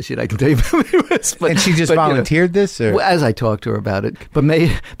 all sorts of shit I can tell you about Mae West. And she just volunteered this, or? Well, as I talked to her about it. But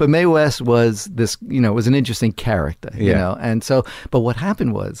Mae West was this, was an interesting character, And so, but what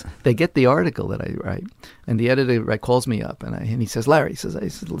happened was they get the article that I write. And the editor calls me up, and he says, Larry, he says,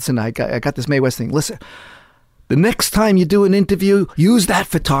 listen, I got this Mae West thing. Listen, the next time you do an interview, use that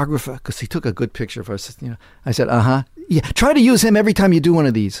photographer, because he took a good picture of us. I said, yeah, try to use him every time you do one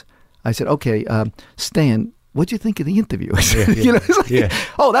of these. I said, okay, Stan, what do you think of the interview?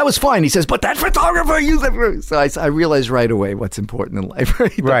 Oh, that was fine. He says, but that photographer, use that. So I realized right away what's important in life,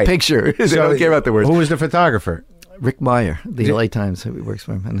 right? The picture. So, I don't care about the words. Who was the photographer? Rick Meyer, the LA Times, who works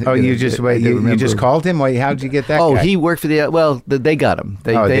for him. And, you just called him? How did you get that guy? He worked for they got him.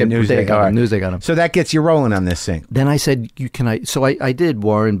 Newsday got him. So that gets you rolling on this thing. Then I said, So I did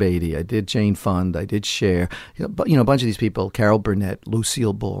Warren Beatty, I did Jane Fonda, I did Cher, a bunch of these people, Carol Burnett,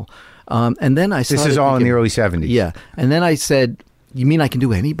 Lucille Ball. And then I started... This is all in the early 70s. Yeah. And then I said, you mean I can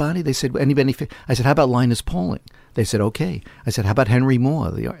do anybody? They said, anybody. I said, how about Linus Pauling? They said, okay. I said, how about Henry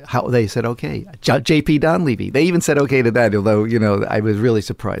Moore? They said, okay. J.P. Donlevy. They even said okay to that, although, I was really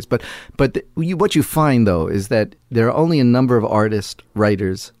surprised. But what you find, though, is that there are only a number of artists,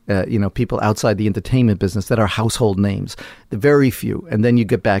 writers, people outside the entertainment business that are household names. Very few. And then you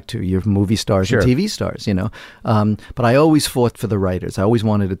get back to your movie stars and TV stars, But I always fought for the writers. I always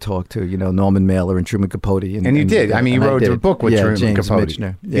wanted to talk to, Norman Mailer and Truman Capote. And you did. I mean, you wrote a book with Truman James Capote.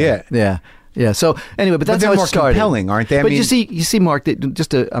 Michener. Yeah. So anyway, but that's how it started. Compelling, aren't they? You see, Mark.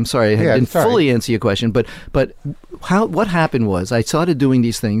 I'm sorry, I didn't fully answer your question, but what happened was I started doing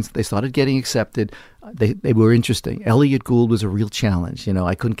these things. They started getting accepted. They were interesting. Elliot Gould was a real challenge.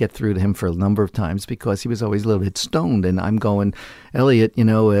 I couldn't get through to him for a number of times because he was always a little bit stoned. And I'm going, Elliot, and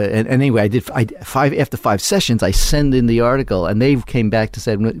anyway, after 5 sessions, I send in the article, and they came back to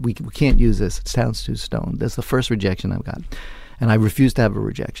say we can't use this. It sounds too stoned. That's the first rejection I've got. And I refused to have a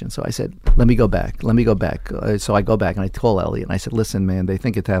rejection. So I said, let me go back. So I go back and I call Elliot and I said, listen, man, they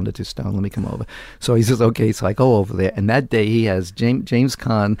think it's time to too-stone. Let me come over. So he says, okay. So I go over there. And that day he has James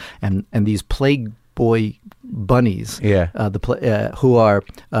Caan and these Playboy bunnies who are...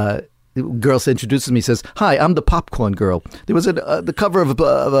 the girl introduces me, says, "Hi, I'm the popcorn girl." There was the cover of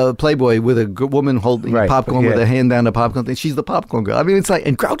a Playboy with a woman holding popcorn with a hand down the popcorn thing. She's the popcorn girl. I mean, it's like,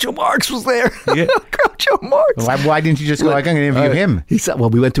 and Groucho Marx was there. Yeah. Groucho Marx. Why didn't you just go, I'm going to interview him? He said, well,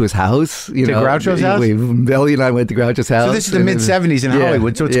 we went to his house. To Groucho's house? Ellie and I went to Groucho's house. So this is the mid-'70s in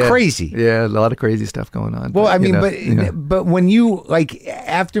Hollywood, so it's crazy. Yeah, a lot of crazy stuff going on. Well, but when you,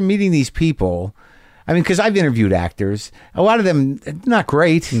 after meeting these people... because I've interviewed actors. A lot of them, not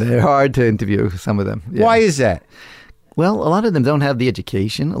great. They're hard to interview, some of them. Yeah. Why is that? Well, a lot of them don't have the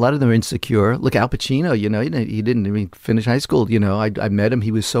education. A lot of them are insecure. Look, Al Pacino, he didn't even finish high school. I met him.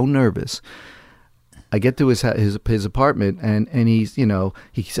 He was so nervous. I get to his apartment, and he's,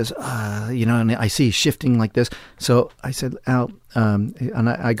 he says, and I see he's shifting like this. So I said, Al, and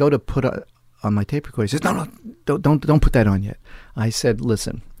I go to put on my tape recorder. He says, no, don't put that on yet. I said,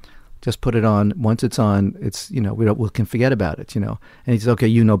 listen, just put it on. Once it's on, it's, we can forget about it, And he says, okay,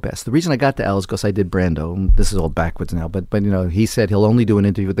 you know best. The reason I got to Al is because I did Brando. This is all backwards now, but he said he'll only do an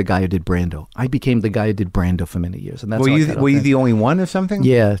interview with the guy who did Brando. I became the guy who did Brando for many years. And that's were you the only one or something?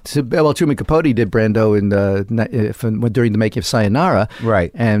 Yeah. Well, Truman Capote did Brando during the making of Sayonara. Right.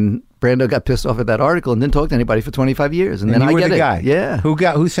 And Brando got pissed off at that article and didn't talk to anybody for 25 years. And then you were the guy. Yeah.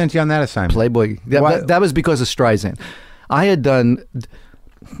 Who sent you on that assignment? Playboy. That was because of Streisand. I had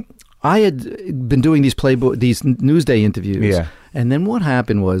been doing these Newsday interviews. Yeah. And then what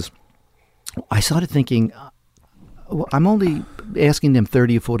happened was I started thinking, I'm only asking them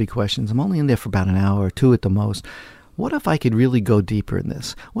 30 or 40 questions. I'm only in there for about an hour or two at the most. What if I could really go deeper in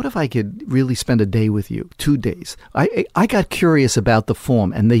this? What if I could really spend a day with you, 2 days? I got curious about the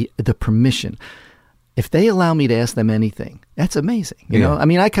form and the permission. If they allow me to ask them anything, that's amazing. You know, I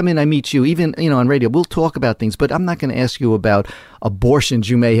mean, I come in, I meet you, even, on radio, we'll talk about things, but I'm not going to ask you about abortions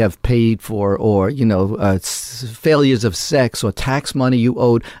you may have paid for or, failures of sex or tax money you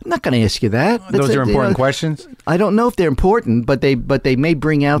owed. I'm not going to ask you that. Those are important questions? I don't know if they're important, but they may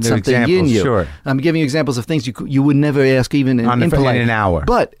bring out something in you. Sure. I'm giving you examples of things you would never ask even in an hour.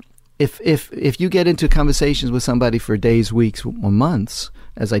 But if you get into conversations with somebody for days, weeks, or months,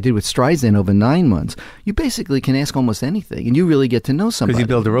 as I did with Streisand over 9 months, you basically can ask almost anything, and you really get to know somebody. Because you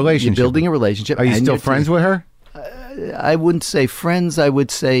build a relationship. You're building a relationship. Are you still friends with her? I wouldn't say friends. I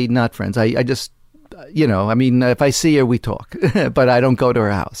would say not friends. I just, if I see her, we talk, but I don't go to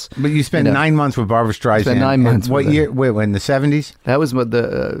her house. But you spent 9 months with Barbara Streisand. Spent 9 months. What year? Wait, in the 70s? That was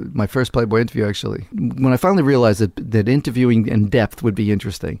my first Playboy interview, actually. When I finally realized that interviewing in depth would be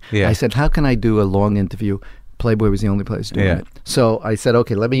interesting, I said, how can I do a long interview? Playboy was the only place doing it. So I said,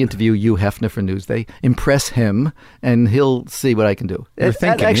 okay, let me interview Hugh Hefner for Newsday, impress him, and he'll see what I can do.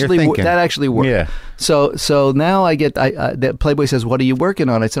 That actually worked. Yeah. So now I get, that Playboy says, what are you working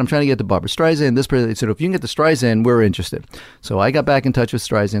on? I said, I'm trying to get to Barbara Streisand. This person, they said, if you can get to Streisand, we're interested. So I got back in touch with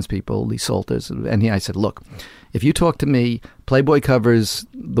Streisand's people, Lee Salters, and I said, look, if you talk to me, Playboy covers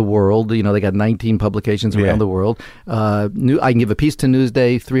the world. They got 19 publications around the world. I can give a piece to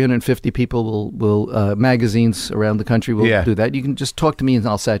Newsday. 350 people will magazines around the country will do that. You can just talk to me and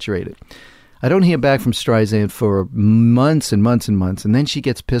I'll saturate it. I don't hear back from Streisand for months and months and months. And then she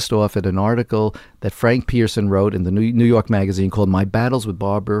gets pissed off at an article that Frank Pearson wrote in the New York Magazine called My Battles with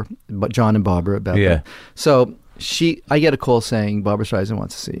John and Barbara about that. So I get a call saying Barbara Streisand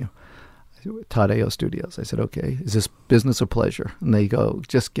wants to see you. Tadeo Studios. I said, okay, is this business or pleasure? And they go,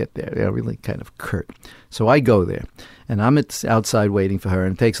 just get there. They're really kind of curt. So I go there, and I'm outside waiting for her,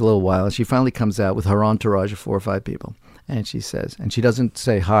 and it takes a little while, and she finally comes out with her entourage of 4 or 5 people. And she says, and she doesn't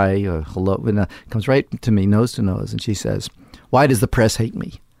say hi or hello, but comes right to me, nose to nose, and she says, why does the press hate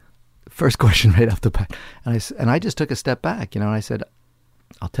me? First question right off the bat. And I just took a step back, and I said,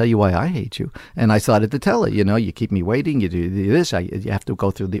 I'll tell you why I hate you. And I started to tell her, you keep me waiting, you do this, you have to go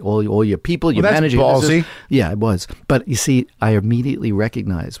through all your people, your manager. That's ballsy. Yeah, it was. But you see, I immediately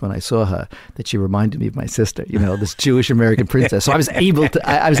recognized when I saw her that she reminded me of my sister, this Jewish American princess. So I was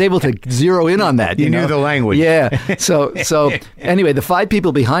able to zero in on that. You knew the language. Yeah. So anyway, the 5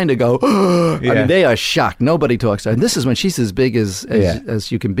 people behind her go, I mean, they are shocked. Nobody talks to her. And this is when she's as big as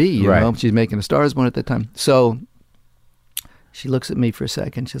you can be, you know. She's making A Star Is Born at that time. So she looks at me for a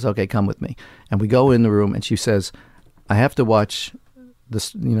second. She says, okay, come with me. And we go in the room, and she says, I have to watch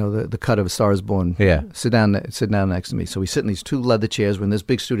this, the cut of A Star Is Born. Yeah. Sit down next to me. So we sit in these 2 leather chairs. We're in this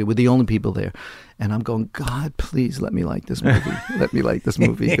big studio. We're the only people there. And I'm going, God, please let me like this movie. Let me like this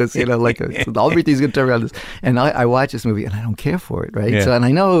movie. Because, everything's going to turn around this. And I watch this movie, and I don't care for it, right? Yeah. So, and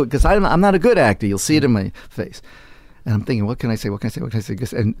I know, because I'm not a good actor. You'll see it in my face. And I'm thinking, what can I say?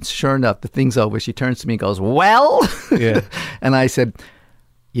 And sure enough, the thing's over. She turns to me and goes, well? Yeah. And I said,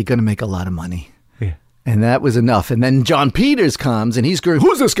 you're going to make a lot of money. Yeah. And that was enough. And then John Peters comes, and he's going,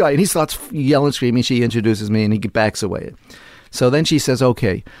 who's this guy? And he starts yelling, screaming. She introduces me, and he backs away. So then she says,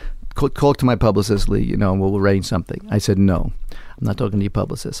 okay, call to my publicist, Lee, and we'll arrange something. I said, no. I'm not talking to your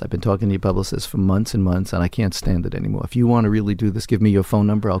publicist. I've been talking to your publicist for months and months, and I can't stand it anymore. If you want to really do this, give me your phone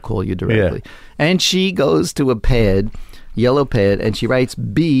number. I'll call you directly. Yeah. And she goes to a pad, yellow pad, and she writes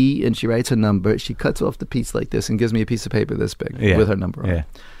B, and she writes a number. She cuts off the piece like this and gives me a piece of paper this big with her number on it.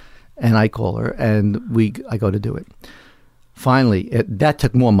 And I call her, and I go to do it. finally, that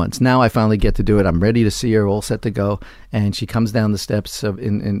took more months. Now I finally get to do it. I'm ready to see her, all set to go. And she comes down the steps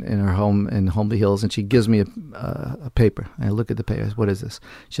in her home in Holmby Hills, and she gives me a paper. I look at the paper. What is this?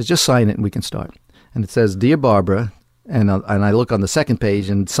 She says, just sign it and we can start. And it says, Dear Barbara, and I look on the second page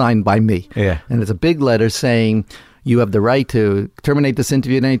and signed by me. Yeah. And it's a big letter saying, you have the right to terminate this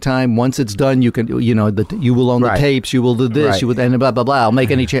interview at any time. Once it's done, you can, you will own the tapes. You will do this. You will, and blah, blah, blah. I'll make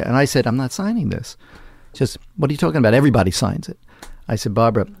any change. And I said, I'm not signing this. Just, what are you talking about? Everybody signs it. I said,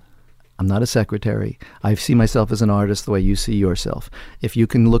 Barbara, I'm not a secretary. I see myself as an artist the way you see yourself. If you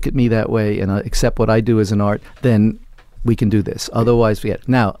can look at me that way and accept what I do as an art, then we can do this. Otherwise, forget it.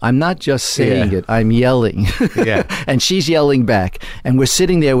 Now, I'm not just saying it. I'm yelling. Yeah. And she's yelling back. And we're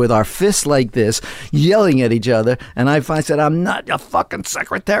sitting there with our fists like this, yelling at each other. And I said, I'm not your fucking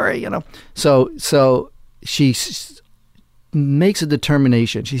secretary, So she makes a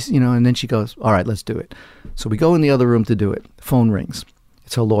determination. She's, and then she goes, all right, let's do it. So we go in the other room to do it. Phone rings.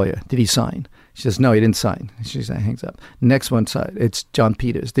 It's her lawyer. Did he sign? She says, no, he didn't sign. She hangs up. Next one, it's John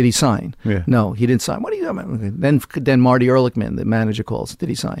Peters. Did he sign? Yeah. No, he didn't sign. What are you doing? Then Marty Ehrlichman, the manager, calls. Did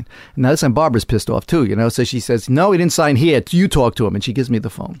he sign? And now this time Barbara's pissed off too, So she says, no, he didn't sign here. You talk to him. And she gives me the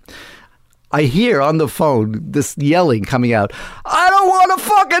phone. I hear on the phone this yelling coming out, I don't want to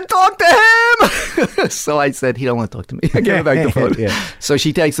fucking talk to him. So I said, he don't want to talk to me. I gave her back the phone. Yeah. So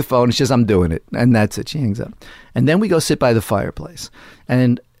she takes the phone and she says, I'm doing it. And that's it. She hangs up. And then we go sit by the fireplace.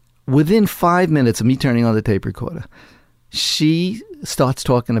 And within 5 minutes of me turning on the tape recorder, she starts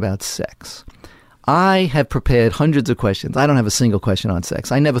talking about sex. I have prepared hundreds of questions. I don't have a single question on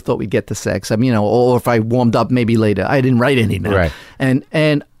sex. I never thought we'd get to sex. Or if I warmed up maybe later. I didn't write any now. Right. And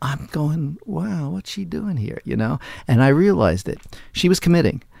I'm going, wow, what's she doing here, And I realized it. She was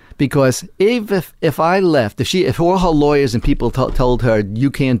committing. Because if I left, if all her lawyers and people told her, you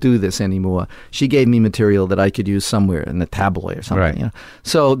can't do this anymore, she gave me material that I could use somewhere in the tabloid or something. Right.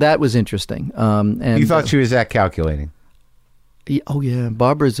 So that was interesting. And you thought she was that calculating? Oh yeah,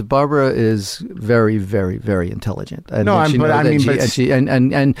 Barbara is very, very, very intelligent. And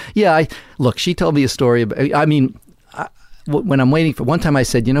look, she told me a story about. When I'm waiting for one time, I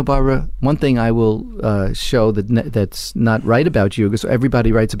said, Barbara, one thing I will show that's not right about you, because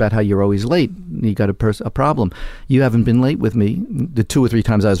everybody writes about how you're always late. You got a problem. You haven't been late with me. The 2 or 3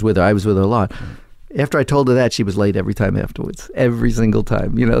 times I was with her a lot. After I told her that, she was late every time afterwards, every single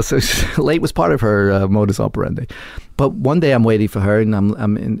time. So late was part of her modus operandi. But one day I'm waiting for her, and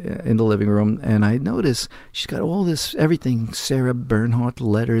I'm in the living room, and I notice she's got all this, everything, Sarah Bernhardt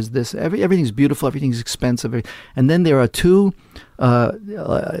letters, everything's beautiful, everything's expensive. And then there are 2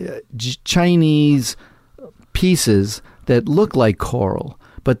 Chinese pieces that look like coral,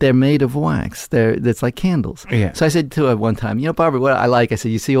 but they're made of wax. It's like candles. Yeah. So I said to her one time, Barbara, what I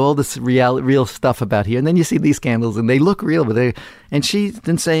said, you see all this real stuff about here, and then you see these candles, and they look real, and she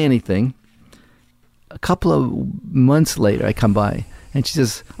didn't say anything. A couple of months later, I come by, and she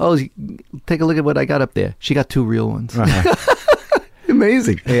says, oh, take a look at what I got up there. She got 2 real ones. Uh-huh.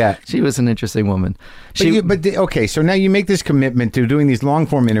 Amazing. Yeah. She was an interesting woman. Okay, so now you make this commitment to doing these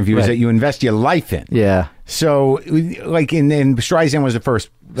long-form interviews that you invest your life in. Yeah. So, like, in Streisand was the first.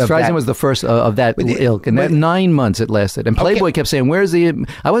 Streisand was the first of that ilk, and 9 months it lasted. And Playboy kept saying, "Where's the?"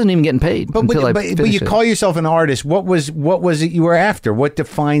 I wasn't even getting paid until I finished. But you call yourself an artist. What was it you were after? What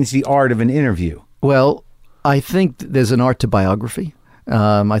defines the art of an interview? Well, I think there's an art to biography.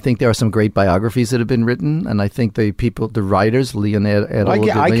 I think there are some great biographies that have been written, and I think the writers, Leonard.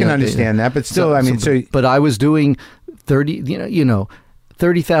 I can understand that, but still, But I was doing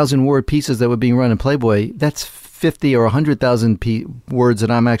 30,000 word pieces that were being run in Playboy. That's 50 or 100,000 words that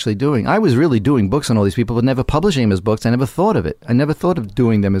I'm actually doing. I was really doing books on all these people, but never publishing them as books. I never thought of it. I never thought of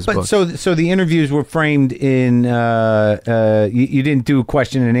doing them as books. So the interviews were framed in. You didn't do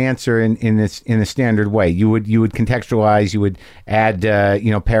question and answer in a standard way. You would contextualize. You would add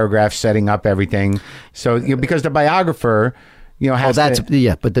paragraphs setting up everything. So because the biographer.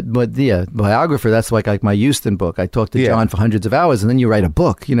 Biographer. That's like my Houston book. I talked to John for hundreds of hours, and then you write a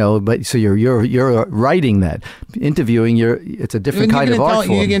book. But so you're writing that, interviewing. It's a different kind of art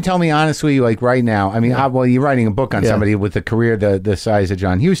form. You can tell me honestly, like right now. You're writing a book on somebody with a career the size of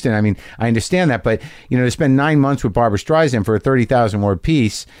John Huston. I understand that, but to spend 9 months with Barbra Streisand for a 30,000 word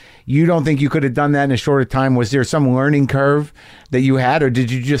piece. You don't think you could have done that in a shorter time? Was there some learning curve that you had, or did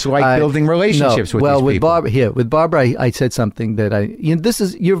you just like building relationships with these people? With Barbara, I said something that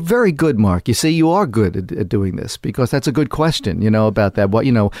you're very good, Mark. You say you are good at doing this, because that's a good question, about that.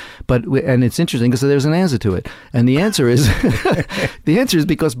 And it's interesting because there's an answer to it, and the answer is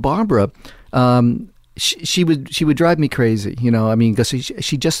because Barbara. She would drive me crazy, because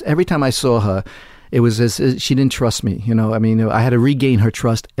she just every time I saw her. It was she didn't trust me. I mean, I had to regain her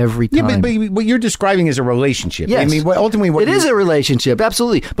trust every time. Yeah, but what you're describing is a relationship. Yes. I mean, ultimately, it is a relationship,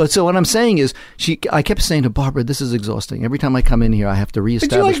 absolutely. But so what I'm saying is, I kept saying to Barbara, "This is exhausting. Every time I come in here, I have to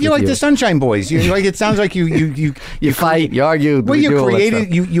reestablish." But you like the Sunshine Boys. It sounds like you fight, you argue. Well, you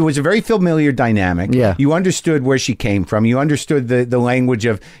created. You was a very familiar dynamic. Yeah. You understood where she came from. You understood the language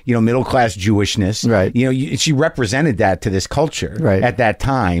of middle class Jewishness. Right. She represented that to this culture at that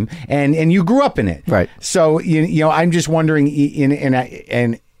time, and you grew up in it. Right. So I'm just wondering,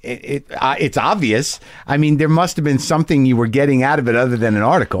 it's obvious. I mean, there must have been something you were getting out of it other than an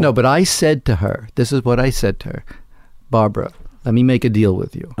article. No, but I said to her, this is what I said to her, Barbara, let me make a deal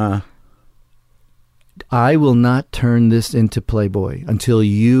with you. I will not turn this into Playboy until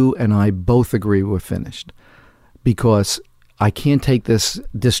you and I both agree we're finished, because I can't take this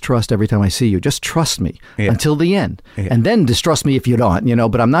distrust every time I see you. Just trust me until the end, and then distrust me if you don't.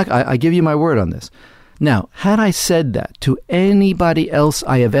 But I'm not. I give you my word on this. Now, had I said that to anybody else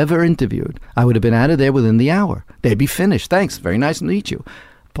I have ever interviewed, I would have been out of there within the hour. They'd be finished. Thanks. Very nice to meet you.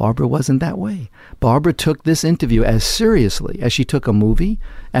 Barbara wasn't that way. Barbara took this interview as seriously as she took a movie,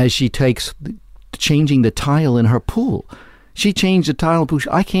 as she takes changing the tile in her pool. She changed the tile in the pool.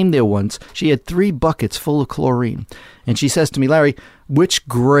 I came there once. She had 3 buckets full of chlorine. And she says to me, "Larry, which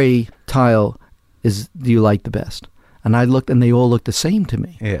gray tile do you like the best?" And I looked, and they all looked the same to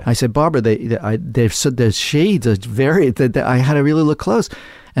me. Yeah. I said, "Barbara, their shades are very." I had to really look close,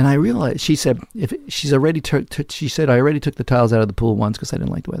 and I realized. She said, "I already took the tiles out of the pool once because I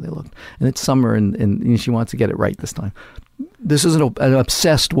didn't like the way they looked, and it's summer, and she wants to get it right this time." This is an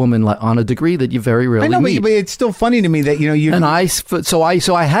obsessed woman on a degree that you very rarely meet. But it's still funny to me that you. And I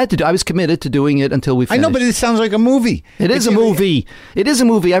had to. I was committed to doing it until we finished. I know, but it sounds like a movie. It is a movie. It is a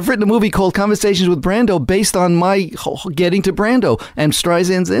movie. I've written a movie called Conversations with Brando based on my getting to Brando, and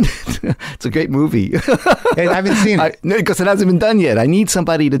Streisand's in it. It's a great movie. I haven't seen it because it hasn't been done yet. I need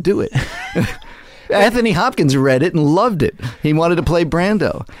somebody to do it. Anthony Hopkins read it and loved it. He wanted to play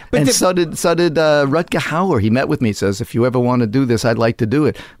Brando. So did Rutger Hauer. He met with me, says, "If you ever want to do this, I'd like to do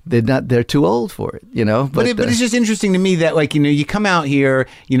it." They're too old for it, But it's just interesting to me that, you come out here,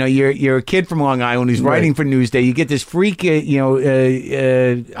 you're a kid from Long Island who's writing for Newsday. You get this freak,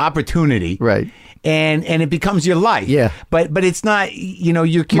 opportunity. Right. And it becomes your life. Yeah. But it's not,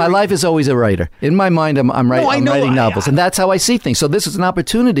 you're... My life is always a writer. In my mind, I'm writing novels. And that's how I see things. So this is an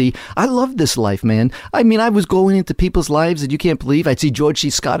opportunity. I love this life, man. I mean, I was going into people's lives that you can't believe. I'd see George C.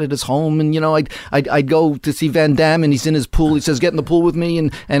 Scott at his home, and, I'd go to see Van Damme, and he's in his pool. He says, "Get in the pool with me."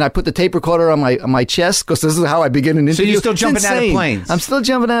 And I put the tape recorder on my chest, because this is how I begin an interview. So you're still jumping out of planes? I'm still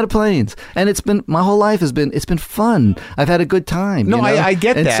jumping out of planes. And my whole life has been fun. I've had a good time. No, I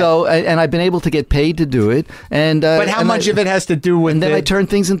get that. So, and I've been able to get paid to do it, but how much of it has to do with? And then I turn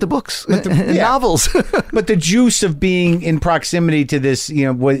things into books and novels. But the juice of being in proximity to this,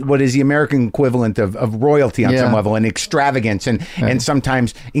 what is the American equivalent of royalty on some level, and extravagance, and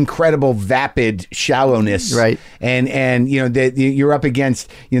sometimes incredible vapid shallowness, right? And you're up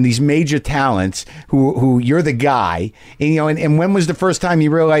against these major talents who you're the guy, and when was the first time you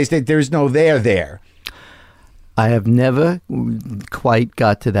realized that there's no there? I have never quite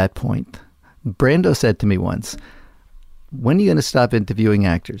got to that point. Brando said to me once, "When are you going to stop interviewing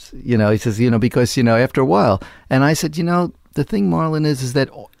actors?" He says, because, after a while. And I said, the thing, Marlon, is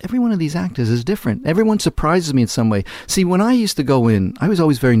that every one of these actors is different. Everyone surprises me in some way. See, when I used to go in, I was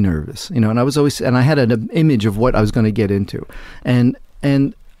always very nervous, and I had an image of what I was going to get into. And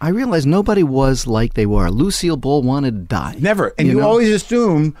I realized nobody was like they were. Lucille Ball wanted to die. Never. And you always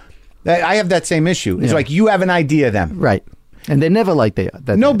assume that I have that same issue. It's like you have an idea of them. Right. And they're never like they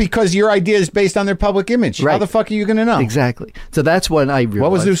are. No, because your idea is based on their public image. Right. How the fuck are you going to know? Exactly. So that's when I realized.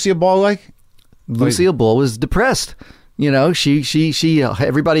 What was Lucille Ball like? Lucille Ball was depressed. She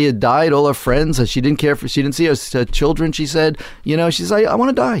everybody had died, all her friends. She didn't see her children. She said, she's like, "I want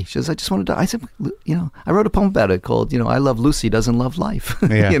to die." She says, "I just want to die." I said, I wrote a poem about it called, "I Love Lucy Doesn't Love Life."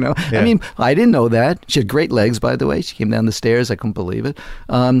 Yeah. I mean, I didn't know that. She had great legs, by the way. She came down the stairs. I couldn't believe it.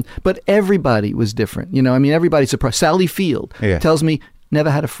 But everybody was different. Everybody surprised. Sally Field tells me,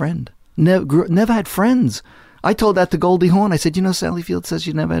 never had a friend. Never had friends. I told that to Goldie Hawn. I said, Sally Field says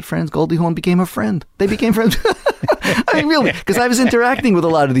she never had friends. Goldie Hawn became her friend. They became friends. I mean, really, because I was interacting with a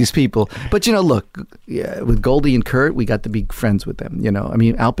lot of these people. But, look, with Goldie and Kurt, we got to be friends with them, I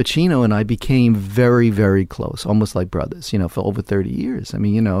mean, Al Pacino and I became very, very close, almost like brothers, for over 30 years. I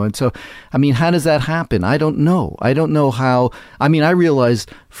mean, and so, I mean, how does that happen? I don't know. I don't know how. I mean, I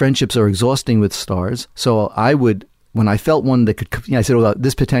realized friendships are exhausting with stars. So when I felt one that could, I said, well,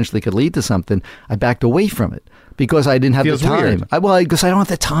 this potentially could lead to something, I backed away from it. because I didn't have Feels the time. weird. Because I don't have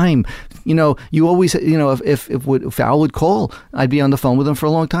the time. You always, if Al would call, I'd be on the phone with him for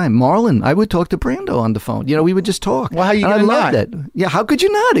a long time. Marlon, I would talk to Brando on the phone. We would just talk. Well, how you and gonna I loved not? it. Yeah, how could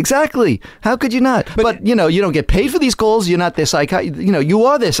you not? Exactly. How could you not? But you don't get paid for these calls. You're not their psychiatrist. You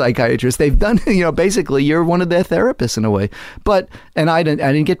are their psychiatrist. They've done, basically you're one of their therapists in a way. And I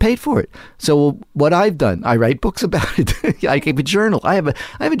didn't get paid for it. So what I've done, I write books about it. I keep a journal. I have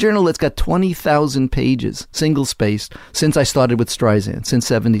a journal that's got 20,000 pages, single-spaced, since I started with Streisand, since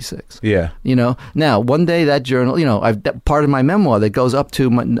 76. Yeah. Now, one day that journal, part of my memoir that goes up to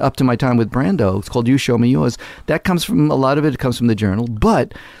my time with Brando, it's called You Show Me Yours, that comes from, a lot of it comes from the journal.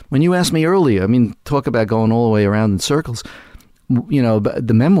 But when you asked me earlier, talk about going all the way around in circles,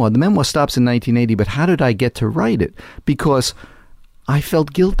 the memoir stops in 1980, but how did I get to write it? Because I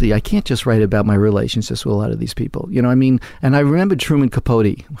felt guilty. I can't just write about my relationships with a lot of these people. And I remember Truman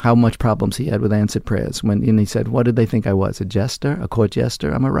Capote, how much problems he had with answered prayers. And he said, what did they think I was? A jester? A court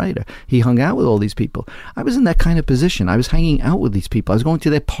jester? I'm a writer. He hung out with all these people. I was in that kind of position. I was hanging out with these people. I was going to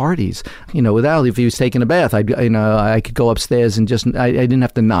their parties. With Al, if he was taking a bath, I could go upstairs and just, I didn't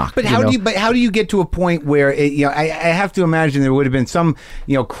have to knock. But how do you get to a point where, I have to imagine there would have been some,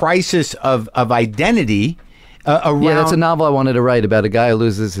 crisis of identity around. Yeah, that's a novel I wanted to write about a guy who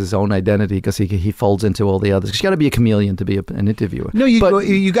loses his own identity because he folds into all the others. You got to be a chameleon to be an interviewer. No,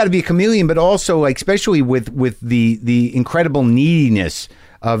 you got to be a chameleon, but also especially with the incredible neediness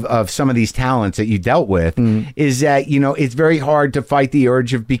of some of these talents that you dealt with, is that it's very hard to fight the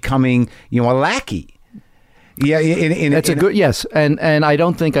urge of becoming a lackey. Yeah, yes, and I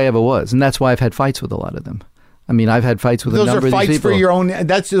don't think I ever was, and that's why I've had fights with a lot of them. I've had fights with a number of these people. Those are fights for your own.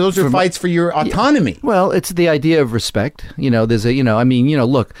 Those are fights for your autonomy. Well, it's the idea of respect. There's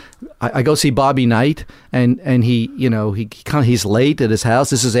look, I go see Bobby Knight, and he's late at his house.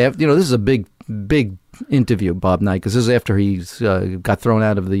 This is after, this is a big interview, Bob Knight, because this is after he's got thrown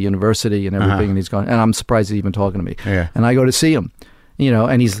out of the university and everything, and he's gone. And I'm surprised he's even talking to me. Yeah. And I go to see him.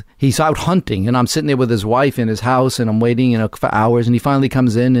 And he's out hunting, and I'm sitting there with his wife in his house, and I'm waiting, for hours, and he finally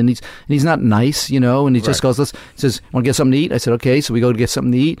comes in, and he's not nice, and he just goes, he says, want to get something to eat? I said, okay, so we go to get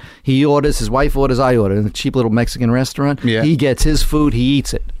something to eat. He orders, his wife orders, I order, in a cheap little Mexican restaurant. Yeah. He gets his food, he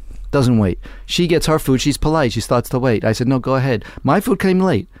eats it, doesn't wait. She gets her food, she's polite, she starts to wait. I said, no, go ahead. My food came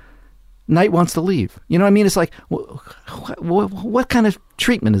late. Knight wants to leave. It's like, what kind of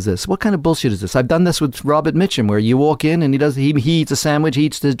treatment is this? What kind of bullshit is this? I've done this with Robert Mitchum, where you walk in and he eats a sandwich, he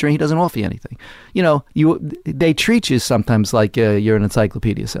eats his drink, he doesn't offer you anything. They treat you sometimes like you're an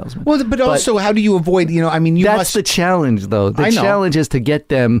encyclopedia salesman. Well, but also, how do you avoid? That's the challenge, though. The challenge is to get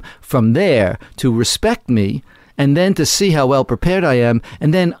them from there to respect me, and then to see how well prepared I am,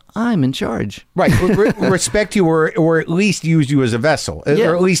 and then I'm in charge. Right. Respect you, or at least use you as a vessel,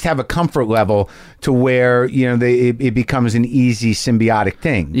 or at least have a comfort level to where, it becomes an easy symbiotic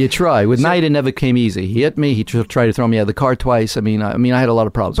thing. You try. With Knight, it never came easy. He hit me. He tried to throw me out of the car twice. I had a lot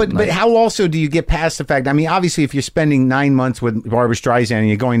of problems. But how also do you get past the fact? Obviously, if you're spending 9 months with Barbra Streisand and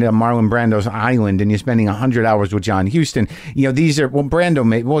you're going to Marlon Brando's island and you're spending 100 hours with John Huston, these are, Brando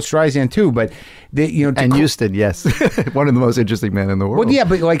made, Streisand too, but and Huston, yes, one of the most interesting men in the world. Well, yeah,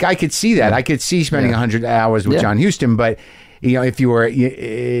 but I could see that. Yeah. I could see spending 100 hours with John Huston, but if you were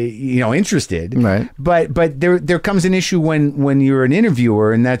interested, right? But there comes an issue when you're an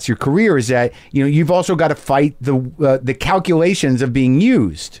interviewer and that's your career, is that you've also got to fight the calculations of being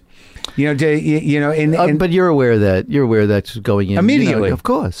used. But you're aware of that. You're aware of that's going in immediately. Of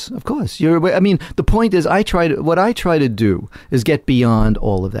course. You're aware. The point is, what I try to do is get beyond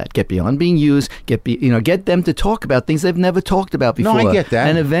all of that. Get beyond being used. Get them to talk about things they've never talked about before. No, I get that.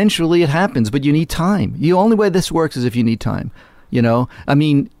 And eventually it happens, but you need time. The only way this works is if you need time. You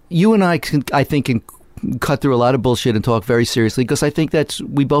and I can cut through a lot of bullshit and talk very seriously, because I think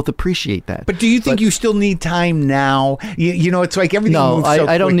we both appreciate that. But do you think you still need time now? It's like everything moves so quickly.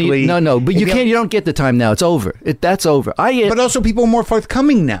 I don't need. No. But you don't get the time now. It's over. That's over. But also, people are more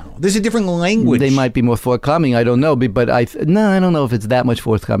forthcoming now. There's a different language. They might be more forthcoming. I don't know. But I don't know if it's that much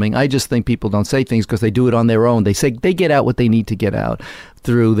forthcoming. I just think people don't say things because they do it on their own. They get out what they need to get out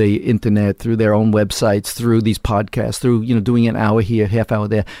through the internet, through their own websites, through these podcasts, through doing an hour here, half hour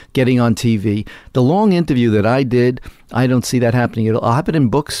there, getting on TV. The long interview that I did, I don't see that happening. It'll happen in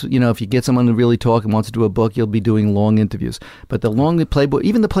books. If you get someone to really talk and wants to do a book, you'll be doing long interviews. But the Playboy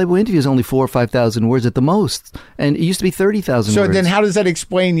interview is only 4,000 or 5,000 words at the most, and it used to be 30,000 words. So then, how does that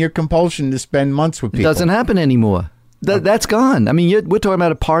explain your compulsion to spend months with people? It doesn't happen anymore. That's gone. I mean, we're talking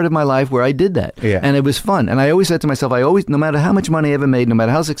about a part of my life where I did that. Yeah. And it was fun. And I always said to myself, no matter how much money I ever made, no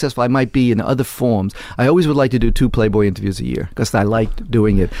matter how successful I might be in other forms, I always would like to do 2 Playboy interviews a year because I liked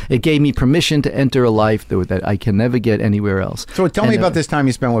doing it. It gave me permission to enter a life that I can never get anywhere else. So tell me about this time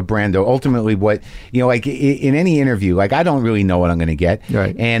you spent with Brando. Ultimately, what, like in any interview, like I don't really know what I'm going to get.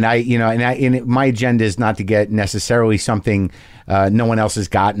 Right. And my agenda is not to get necessarily something no one else has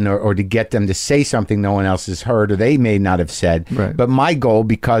gotten, or to get them to say something no one else has heard or they may not have said. Right. But my goal,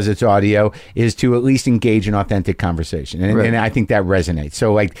 because it's audio, is to at least engage in authentic conversation, and I think that resonates.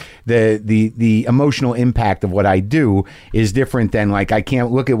 So like the emotional impact of what I do is different than like I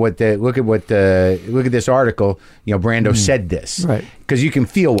can't look at this article. Brando said this, right? Because you can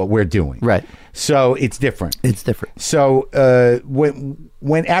feel what we're doing, right? So it's different. It's different. So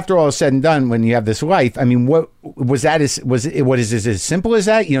when after all is said and done, when you have this life, I mean, what was that? Was it as simple as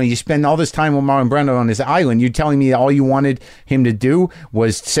that? You spend all this time with Marlon Brando on this island. You're telling me all you wanted him to do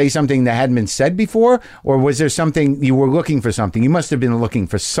was say something that hadn't been said before, or was there something you were looking for? Something you must have been looking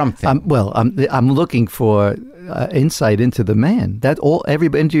for something. I'm looking for insight into the man. Every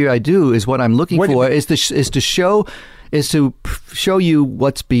interview I do is what I'm looking for is to show you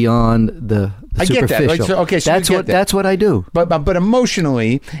what's beyond the superficial. I get that. So that's what I do. But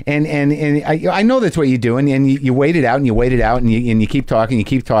emotionally, and I know that's what you do, and you wait it out, and you wait it out, and you keep talking,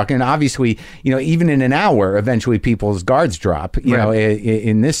 and obviously, even in an hour, eventually people's guards drop.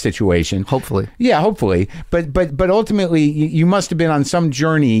 In this situation, hopefully, hopefully. But ultimately, you must have been on some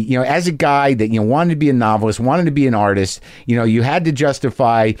journey. As a guy that wanted to be a novelist, wanted to be an artist. You had to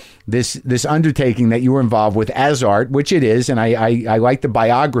justify this undertaking that you were involved with as art, which it is, and I like the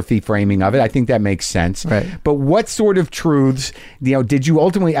biography framing of it. I think that makes sense. Right. But what sort of truths, did you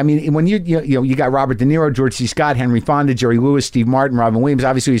ultimately? I mean, when you got Robert De Niro, George C. Scott, Henry Fonda, Jerry Lewis, Steve Martin, Robin Williams.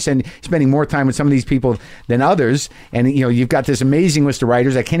 Obviously, you're spending more time with some of these people than others, and you've got this amazing list of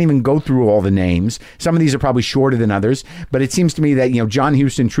writers. I can't even go through all the names. Some of these are probably shorter than others, but it seems to me that John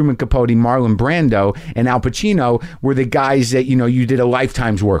Huston, Truman Capote, Marlon Brando, and Al Pacino were the guys that you did a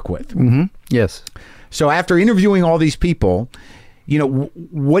lifetime's work with. Mm-hmm. Yes. So after interviewing all these people,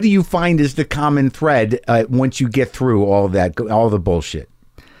 what do you find is the common thread once you get through all the bullshit?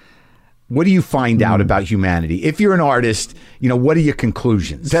 What do you find out about humanity? If you're an artist, what are your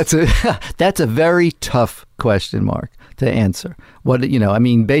conclusions? That's a very tough question, Mark, to answer.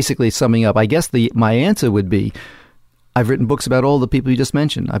 Basically summing up, I guess my answer would be, I've written books about all the people you just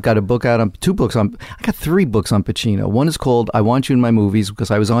mentioned. I've got a book out on I got 3 books on Pacino. One is called I Want You in My Movies, because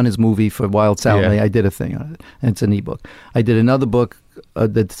I was on his movie for Wild Saturday. Yeah. I did a thing on it, and it's an ebook. I did another book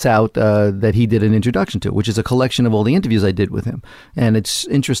that's out that he did an introduction to, which is a collection of all the interviews I did with him. And it's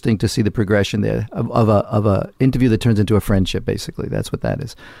interesting to see the progression there of a interview that turns into a friendship, basically. That's what that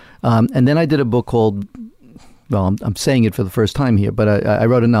is. And then I did a book called, well, I'm saying it for the first time here, but I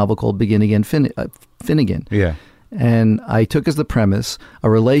wrote a novel called Begin Again, Finnegan. Yeah. And I took as the premise a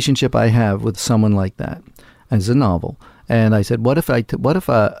relationship I have with someone like that as a novel. And I said, what if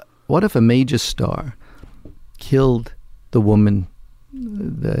a major star killed the woman,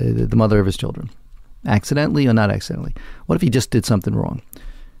 the mother of his children, accidentally or not accidentally? What if he just did something wrong?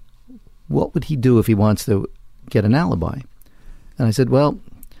 What would he do if he wants to get an alibi? And I said, well,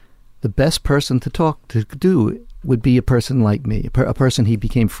 the best person to do would be a person like me, a person he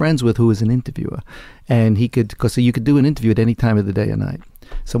became friends with who was an interviewer. And because you could do an interview at any time of the day or night.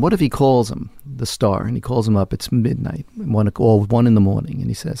 So what if he calls him, the star, and he calls him up, it's midnight, 1 in the morning, and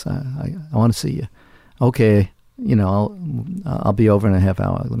he says, I want to see you. Okay, I'll be over in a half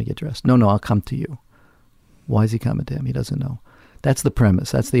hour, let me get dressed. No, I'll come to you. Why is he coming to him? He doesn't know. That's the premise,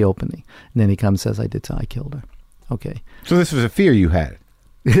 that's the opening. And then he comes and says, I killed her. Okay. So this was a fear you had.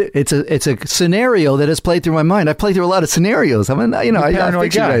 It's a scenario that has played through my mind. I've played through a lot of scenarios. I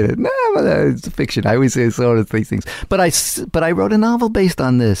fictionated. No, it's fiction. I always say sort of these things. But I wrote a novel based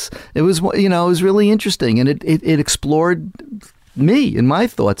on this. It was really interesting, and it explored me and my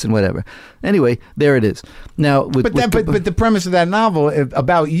thoughts and whatever. Anyway, there it is. Now, but the premise of that novel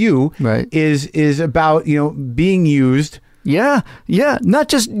about you, right, is about being used. Yeah. Not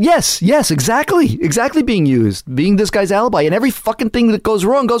just, yes, exactly being used, being this guy's alibi, and every fucking thing that goes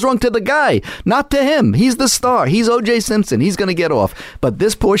wrong to the guy, not to him. He's the star. He's O.J. Simpson. He's going to get off. But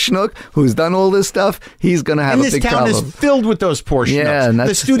this poor schnook who's done all this stuff, he's going to have a big problem. And this town is filled with those poor schnooks. Yeah,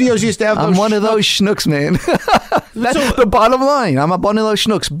 the studios used to have those I'm one of those schnooks, man. That's the bottom line. I'm one of those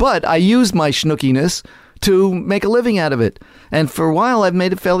schnooks. But I used my schnookiness to make a living out of it. And for a while, I've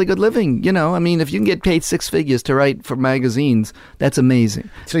made a fairly good living. If you can get paid 6 figures to write for magazines, that's amazing.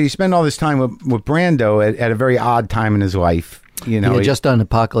 So you spend all this time with Brando at a very odd time in his life. You know, he had just done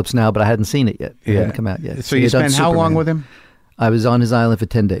Apocalypse Now, but I hadn't seen it yet. It hadn't come out yet. So you spent how long with him? I was on his island for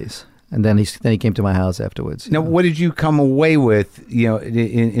 10 days. And then he came to my house afterwards. Now, what did you come away with,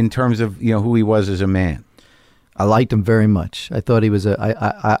 in terms of, who he was as a man? I liked him very much. I thought he was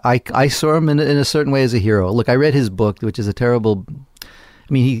I saw him in a certain way as a hero. Look, I read his book, which is a terrible...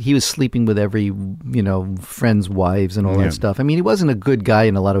 I mean, he was sleeping with every, friend's wives and all that stuff. I mean, he wasn't a good guy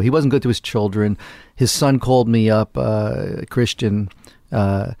in a lot of... He wasn't good to his children. His son called me up, Christian,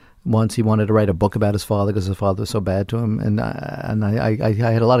 once. He wanted to write a book about his father because his father was so bad to him. And I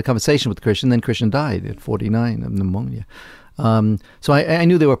had a lot of conversation with Christian. Then Christian died at 49 of pneumonia. So I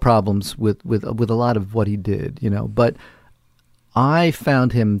knew there were problems with a lot of what he did, but I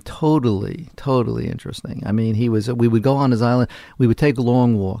found him totally interesting. I mean, we would go on his island, we would take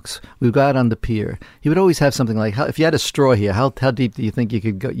long walks, we would go out on the pier. He would always have something like, if you had a straw here, how deep do you think you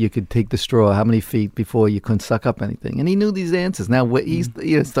could go, you could take the straw, how many feet before you couldn't suck up anything? And he knew these answers. Now, he's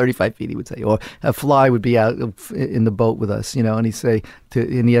 35 feet, he would say, or a fly would be out in the boat with us, and he'd say,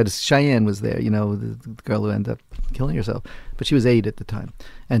 and he had Cheyenne was there, the girl who ended up killing herself, but she was 8 at the time,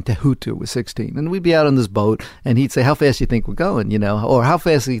 and Tehutu was 16, and we'd be out on this boat, and he'd say, how fast do you think we're going, or how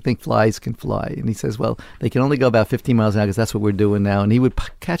fast do you think flies can fly? And he says, well, they can only go about 15 miles an hour because that's what we're doing now. And he would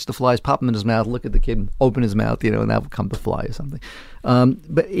catch the flies, pop them in his mouth, look at the kid, open his mouth, and that would come the fly or something.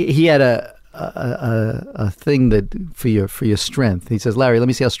 But he had a thing that for your strength. He says, Larry, let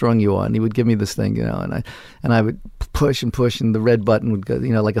me see how strong you are. And he would give me this thing, and I would push, and the red button would go,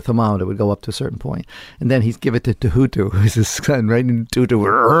 like a thermometer would go up to a certain point. And then he'd give it to Tehutu, who's his son, right? And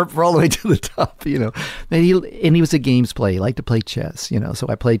Tehutu all the way to the top, And he was a games player. He liked to play chess, So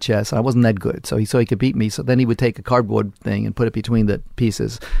I played chess. I wasn't that good, so he could beat me. So then he would take a cardboard thing and put it between the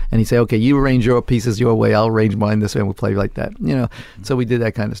pieces, and he'd say, okay, you arrange your pieces your way, I'll arrange mine this way, and we'll play like that, So we did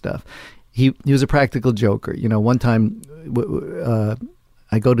that kind of stuff. He was a practical joker. One time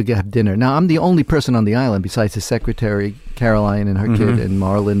I go to have dinner. Now, I'm the only person on the island besides his secretary, Caroline, and her kid, and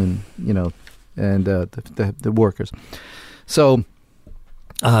Marlon, and the workers. So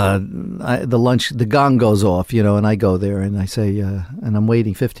the gong goes off, and I go there, and I say, and I'm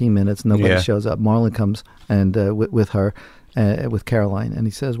waiting 15 minutes, nobody shows up. Marlon comes and with her, with Caroline, and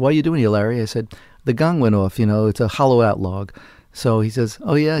he says, what are you doing here, Larry? I said, the gong went off, it's a hollow out log. So he says,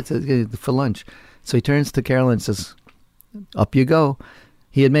 oh, yeah, it's for lunch. So he turns to Caroline and says, up you go.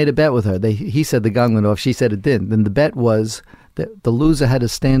 He had made a bet with her. He said the gong went off. She said it didn't. Then the bet was that the loser had to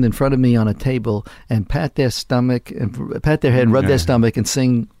stand in front of me on a table and pat their head, rub their stomach, and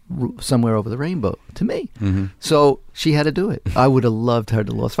sing Somewhere Over the Rainbow to me. So she had to do it. I would have loved her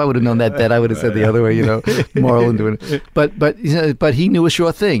to lose. If I would have known that bet, I would have said the other way, Marlon doing it. But he knew a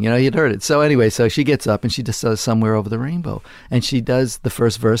sure thing, he had heard it. So anyway, so she gets up and she just does Somewhere Over the Rainbow, and she does the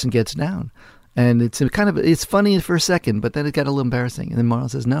first verse and gets down. And it's funny for a second, but then it got a little embarrassing. And then Marlon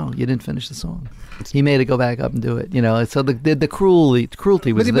says, "No, you didn't finish the song." He made it go back up and do it. So the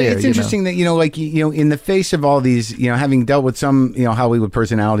cruelty was there. But it's interesting that in the face of all these, having dealt with some Hollywood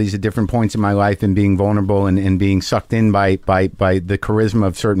personalities at different points in my life, and being vulnerable and being sucked in by the charisma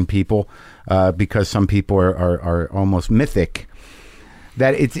of certain people, because some people are almost mythic.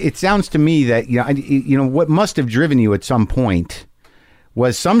 That it sounds to me that what must have driven you at some point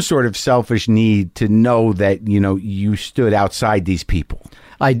was some sort of selfish need to know that, you stood outside these people.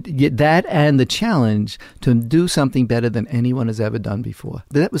 That and the challenge to do something better than anyone has ever done before.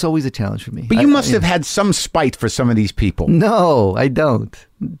 That was always a challenge for me. But you must have had some spite for some of these people. No, I don't.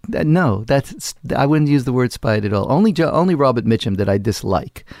 No, I wouldn't use the word spite at all. Only Robert Mitchum did I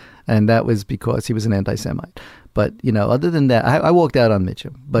dislike, and that was because he was an anti-Semite. But, other than that, I walked out on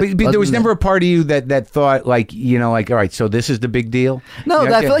Mitchum. But there was never a part of you that thought, all right, so this is the big deal? No, I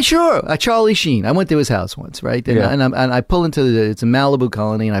felt like, sure. Charlie Sheen. I went to his house once, right? And I pull into it's a Malibu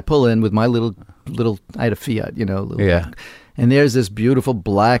colony, and I pull in with my little I had a Fiat, and there's this beautiful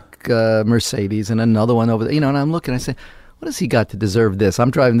black Mercedes and another one over there, and I'm looking, I say, what has he got to deserve this?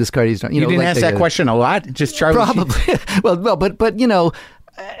 I'm driving this car. He's driving. You didn't ask that question a lot? Just Charlie Probably. Sheen? well, but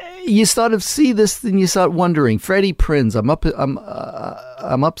you sort of see this and you start wondering. Freddie Prinz,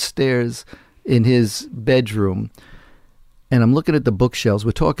 I'm upstairs in his bedroom, and I'm looking at the bookshelves.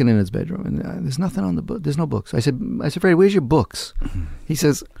 We're talking in his bedroom, and there's nothing on the book. There's no books. I said, Freddie, where's your books? He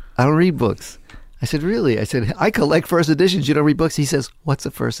says, I don't read books. I said, really? I said, I collect first editions. You don't read books? He says, what's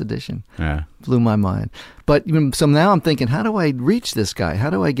a first edition? Yeah. Blew my mind. But so now I'm thinking, how do I reach this guy?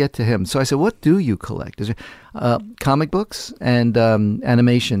 How do I get to him? So I said, what do you collect? Is there, comic books and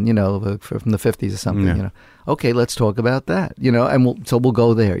animation, from the 50s or something, Yeah. Okay, let's talk about that, and we'll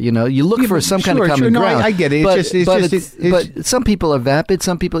go there. You look for some kind of common ground. No, I get it. But some people are vapid.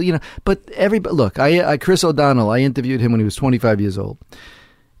 Some people, But everybody, look, Chris O'Donnell. I interviewed him when he was 25 years old.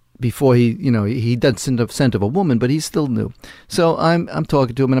 Before he did Scent of a Woman, but he's still new. So I'm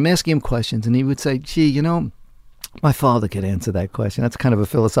talking to him and I'm asking him questions, and he would say, "Gee, my father could answer that question. That's kind of a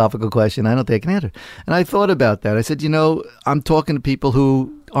philosophical question. I don't think I can answer it." And I thought about that. I said, I'm talking to people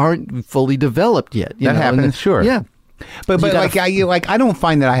who aren't fully developed yet. That happens, sure. Yeah. But I don't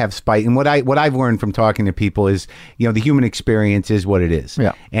find that I have spite, and what I've learned from talking to people is the human experience is what it is,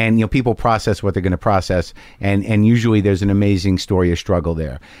 yeah. And people process what they're going to process, and usually there's an amazing story of struggle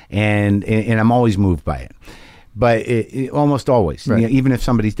there, and I'm always moved by it, but almost always, right. Even if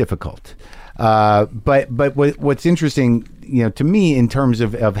somebody's difficult. But what's interesting, to me in terms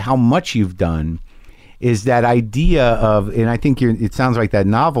of how much you've done. Is that idea of, and I think it sounds like that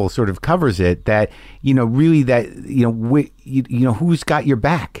novel sort of covers it, that, really that, who's got your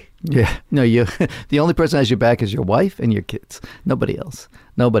back? Yeah. No, the only person who has your back is your wife and your kids. Nobody else.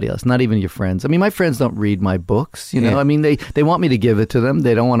 Not even your friends. I mean, my friends don't read my books, Yeah. I mean, they want me to give it to them.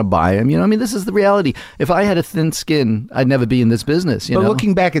 They don't want to buy them. I mean, this is the reality. If I had a thin skin, I'd never be in this business, But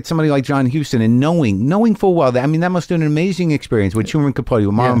looking back at somebody like John Huston and knowing full well that, that must have been an amazing experience with Truman Capote,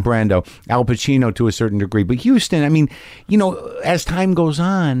 with Marlon Brando, Al Pacino to a certain degree. But Huston, as time goes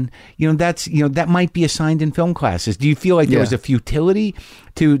on, that might be assigned in film classes. Do you feel like there was a futility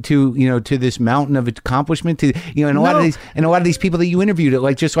to this mountain of accomplishment, and a lot of these people that you interviewed,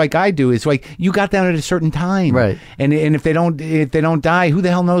 just like I do, it's like you got down at a certain time, right? And if they don't die, who the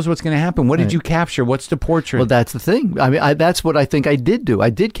hell knows what's going to happen? What did you capture? What's the portrait? Well, that's the thing. I mean, that's what I think I did do. I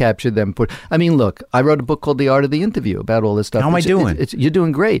did capture them. Look, I wrote a book called The Art of the Interview about all this stuff. How am I doing? You're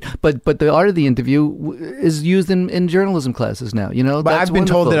doing great, but the art of the interview is used in journalism classes now. But I've been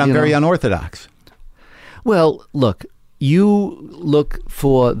told that I'm very unorthodox. Well, look. You look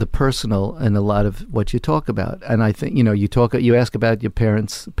for the personal in a lot of what you talk about, and I think you ask about your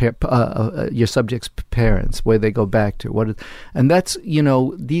parents, your subject's parents, where they go back to and that's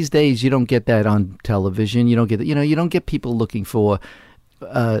these days you don't get that on television. You don't get you don't get people looking for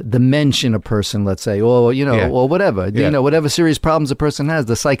the mensch in a person, let's say, or or whatever, whatever serious problems a person has,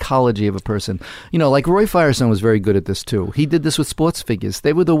 the psychology of a person. Like Roy Firestone was very good at this too. He did this with sports figures.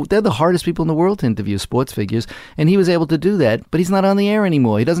 They're the hardest people in the world to interview, sports figures, and he was able to do that. But he's not on the air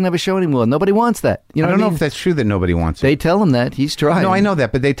anymore. He doesn't have a show anymore. Nobody wants that. I don't know if that's true that nobody wants it. They tell him that. He's trying. No, I know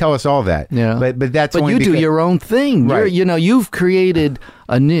that, but they tell us all that. Yeah. But that's but only you do your own thing. Right. You've created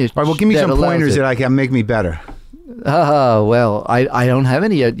a niche. All right, well, give me some pointers that can make me better. Well, I don't have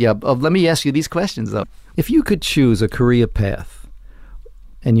any yet. Yeah, let me ask you these questions, though. If you could choose a career path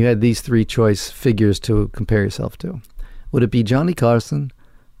and you had these three choice figures to compare yourself to, would it be Johnny Carson,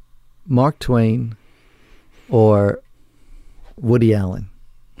 Mark Twain, or Woody Allen?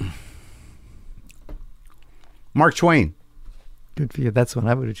 Mark Twain. Good for you. That's what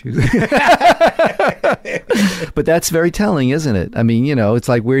I would have chosen. But that's very telling, isn't it? I mean, it's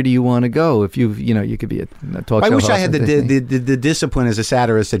like, where do you want to go? If you could be a talk show I wish host. I had the discipline as a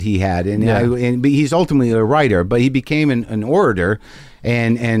satirist that he had, but he's ultimately a writer. But he became an orator,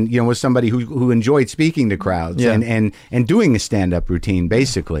 and was somebody who enjoyed speaking to crowds and doing a stand-up routine,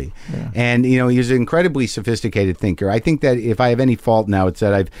 basically. Yeah. And he's an incredibly sophisticated thinker. I think that if I have any fault now, it's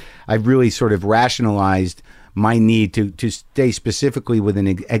that I've really sort of rationalized my need to stay specifically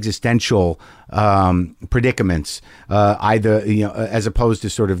within existential predicaments, either as opposed to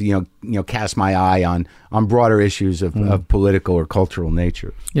sort of cast my eye on broader issues of political or cultural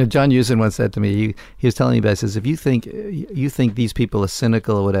nature. John Huston once said to me, he was telling me about, he says, if you think these people are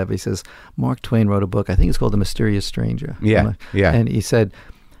cynical or whatever, he says, Mark Twain wrote a book, I think it's called The Mysterious Stranger. Yeah. And he said,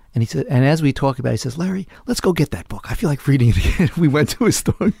 and as we talk about it, he says, Larry, let's go get that book. I feel like reading it again. We went to a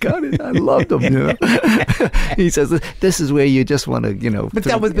store and got it. I loved them. He says, this is where you just want to, But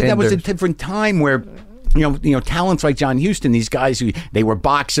that was a different time where talents like John Huston, these guys they were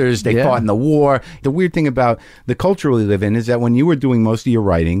boxers, they fought in the war. The weird thing about the culture we live in is that when you were doing most of your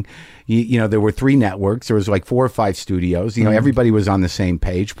writing, there were 3 networks. There was like 4 or 5 studios. Everybody was on the same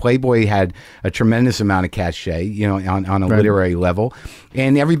page. Playboy had a tremendous amount of cachet, on a literary level,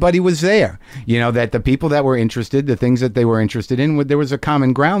 and everybody was there. That the people that were interested, the things that they were interested in, there was a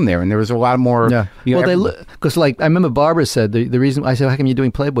common ground there, and there was a lot more. Yeah. Because I remember Barbara said the reason I said, how come you're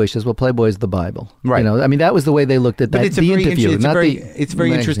doing Playboy? She says, well, Playboy is the Bible. Right. I mean, that was the way they looked at that. But the interview, it's a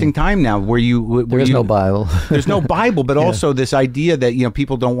very interesting time now where there is no Bible. There's no Bible, but also this idea that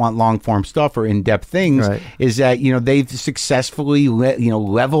people don't want long form stuff or in depth things. Right. Is that they've successfully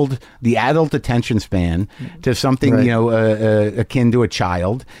leveled the adult attention span to something akin to a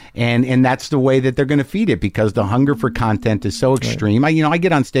child, and that's the way that they're going to feed it, because the hunger for content is so extreme. I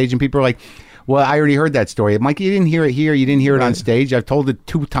get on stage and people are like, well, I already heard that story. Mike, you didn't hear it here. You didn't hear it on stage. I've told it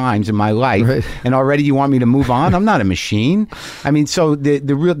 2 times in my life, and already you want me to move on? I'm not a machine. I mean, so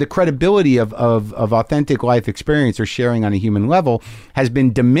the credibility of authentic life experience or sharing on a human level has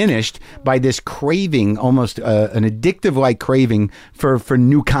been diminished by this craving, almost an addictive-like craving for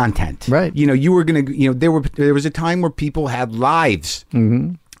new content. Right. You were going to. There was a time where people had lives.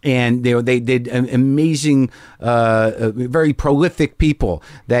 Mm-hmm. And they did amazing, very prolific people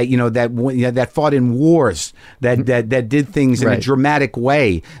that fought in wars, that did things in a dramatic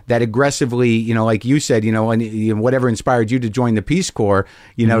way, that aggressively, like you said, and whatever inspired you to join the Peace Corps,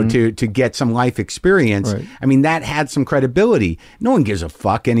 to get some life experience. Right. I mean, that had some credibility. No one gives a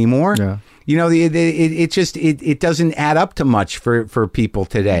fuck anymore. Yeah. It doesn't add up to much for people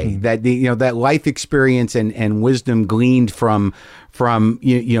today. Mm-hmm. That life experience and wisdom gleaned from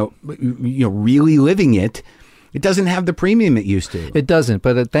really living it. It doesn't have the premium it used to. It doesn't,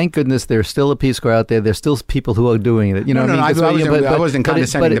 but thank goodness there's still a Peace Corps out there. There's still people who are doing it. I wasn't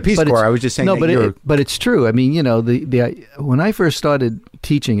condescending to Peace Corps. I was just saying but it's true. I mean, when I first started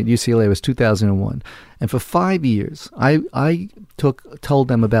teaching at UCLA, it was 2001. And for 5 years, I told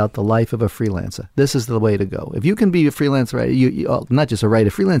them about the life of a freelancer. This is the way to go. If you can be a freelance writer, you not just a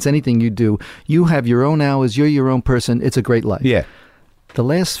writer, freelance, anything you do, you have your own hours, you're your own person. It's a great life. Yeah. The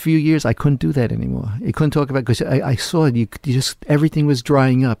last few years, I couldn't do that anymore. I couldn't talk about, because I saw you just everything was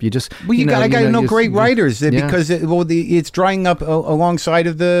drying up. I got to know great writers because it's drying up alongside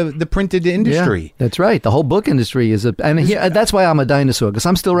of the printed industry. Yeah, that's right. The whole book industry is that's why I'm a dinosaur, because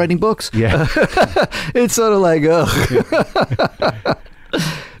I'm still writing books. Yeah, it's sort of like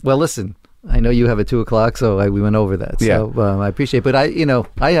well, listen. I know you have a 2:00, so we went over that. So I appreciate it. But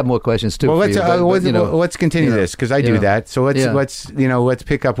I have more questions too. Well, let's continue this, because I do that. So let's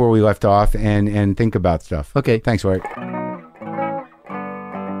pick up where we left off and think about stuff. Okay. Thanks, Marc.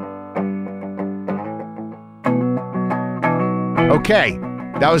 Okay,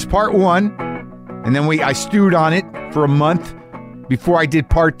 that was part 1, and then I stewed on it for a month before I did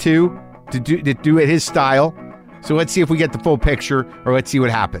part 2 to do it his style. So let's see if we get the full picture, or let's see what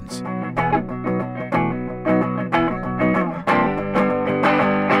happens.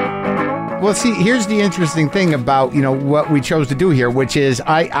 Well, see, here's the interesting thing about, what we chose to do here, which is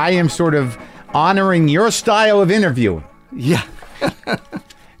I am sort of honoring your style of interviewing. Yeah.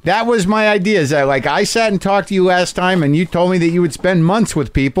 That was my idea. Is that, I sat and talked to you last time, and you told me that you would spend months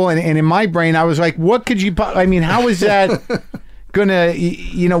with people, and in my brain, I was like, what could you... how is that gonna...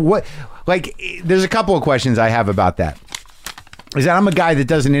 what... there's a couple of questions I have about that. Is that I'm a guy that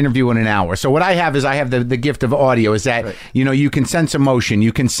does an interview in an hour. So what I have is the gift of audio. Is that you can sense emotion,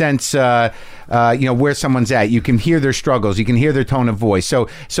 you can sense where someone's at, you can hear their struggles, you can hear their tone of voice. So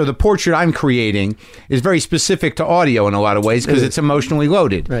the portrait I'm creating is very specific to audio in a lot of ways, because it's emotionally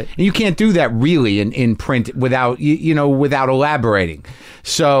loaded. Right. And you can't do that really in print without without elaborating.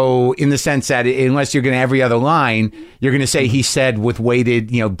 So in the sense that unless you're going to every other line, you're going to say he said with weighted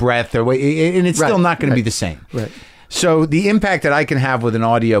breath and it's still not going to be the same. Right. So the impact that I can have with an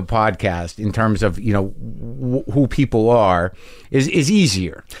audio podcast in terms of, who people are is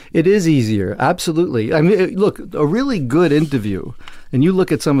easier. It is easier. Absolutely. I mean, look, a really good interview, and you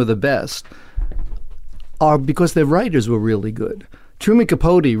look at some of the best, are because their writers were really good. Truman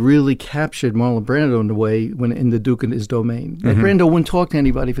Capote really captured Marlon Brando in a way when in The Duke and His Domain. Mm-hmm. Brando wouldn't talk to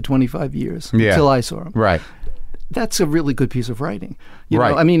anybody for 25 years until I saw him. Right. That's a really good piece of writing. You know,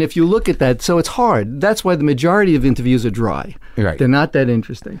 I mean, if you look at that, so it's hard. That's why the majority of interviews are dry. Right. They're not that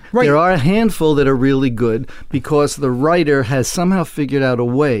interesting. Right. There are a handful that are really good because the writer has somehow figured out a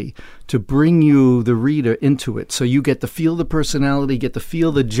way to bring you, the reader, into it. So you get to feel the personality, get to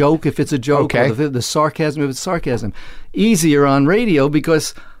feel the joke if it's a joke, or the sarcasm if it's sarcasm. Easier on radio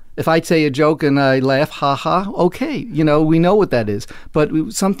because... if I say a joke and I laugh, ha-ha, okay, we know what that is. But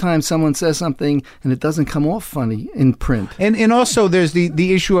sometimes someone says something and it doesn't come off funny in print. And also there's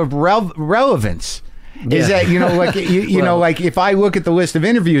the issue of relevance. is that, like, you know, like if I look at the list of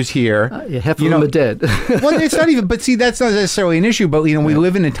interviews here, half of them are dead. Well, it's not even, but see, that's not necessarily an issue, but, we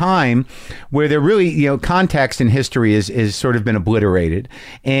live in a time where there really, context in history is sort of been obliterated.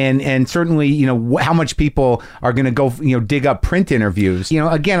 And certainly, how much people are going to go, dig up print interviews.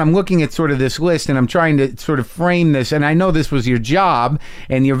 Again, I'm looking at sort of this list and I'm trying to sort of frame this. And I know this was your job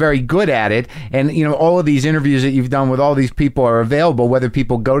and you're very good at it. And, all of these interviews that you've done with all these people are available, whether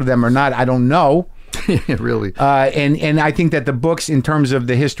people go to them or not, I don't know. Really. And I think that the books, in terms of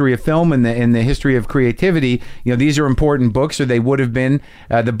the history of film and the history of creativity, these are important books, or they would have been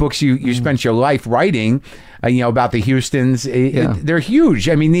the books you spent your life writing. About the Houstons, they're huge.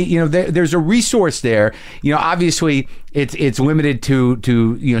 I mean, there's a resource there. Obviously, it's limited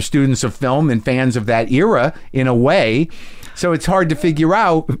to students of film and fans of that era in a way. So it's hard to figure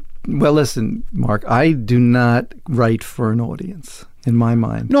out. Well, listen, Mark, I do not write for an audience. In my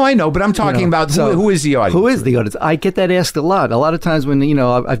mind. No, I know, but I'm talking about who is the audience? Who is the audience? I get that asked a lot. A lot of times when,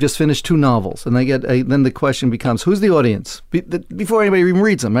 I've just finished 2 novels and then the question becomes, who's the audience? Before anybody even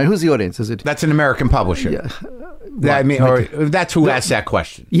reads them, right? Who's the audience? Is it? That's an American publisher. Yeah. Or that's who asked that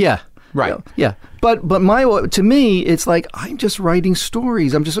question. Yeah. Right. Yeah. But to me, it's like, I'm just writing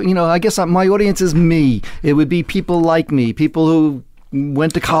stories. I'm just, I guess my audience is me. It would be people like me, people who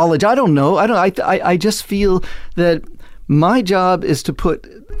went to college. I don't know. I just feel that my job is to put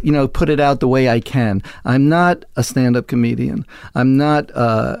it out the way I can. I'm not a stand-up comedian. I'm not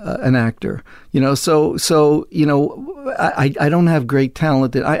an actor. So I don't have great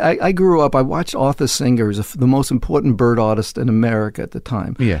talent. I grew up. I watched Arthur Singer, as the most important bird artist in America at the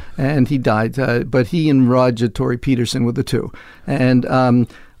time. Yeah, and he died. But he and Roger Tory Peterson were the two. And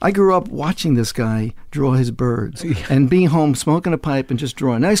I grew up watching this guy draw his birds and being home, smoking a pipe and just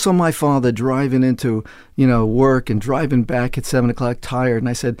drawing. And I saw my father driving into, work and driving back at 7 o'clock tired. And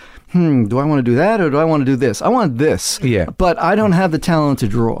I said, do I want to do that or do I want to do this? I want this. Yeah. But I don't have the talent to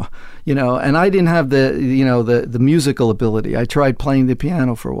draw, and I didn't have the musical ability. I tried playing the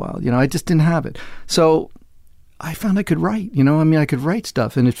piano for a while. I just didn't have it. So I found I could write, I could write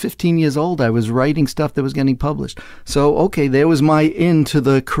stuff. And at 15 years old, I was writing stuff that was getting published. So, okay, there was my into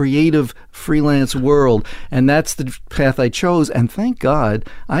the creative freelance world. And that's the path I chose. And thank God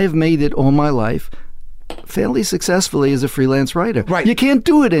I have made it all my life fairly successfully as a freelance writer. Right. You can't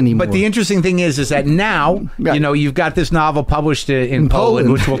do it anymore. But the interesting thing is that now, you've got this novel published in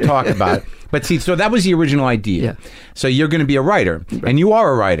Poland, which we'll talk about. But see, so that was the original idea. Yeah. So you're going to be a writer, and you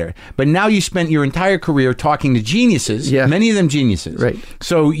are a writer. But now you spent your entire career talking to geniuses, many of them geniuses. Right.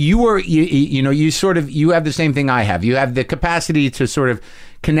 So you have the same thing I have. You have the capacity to sort of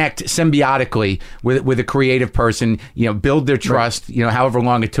connect symbiotically with a creative person, build their trust, however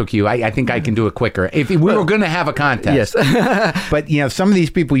long it took you. I think I can do it quicker. If we were going to have a contest. Yes. But, some of these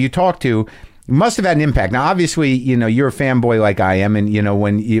people you talk to must have had an impact. Now, obviously, you're a fanboy like I am, and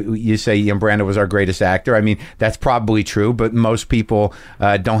when you say Brando was our greatest actor, I mean that's probably true. But most people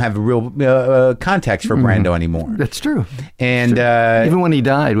don't have a real context for Brando anymore. That's true. And even when he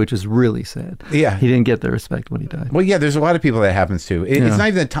died, which is really sad. Yeah, he didn't get the respect when he died. Well, yeah, there's a lot of people that happens to. It's not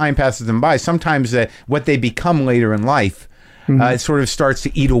even that time passes them by. Sometimes what they become later in life. It sort of starts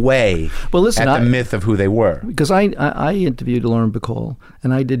to eat away at the myth of who they were. Because I interviewed Lauren Bacall,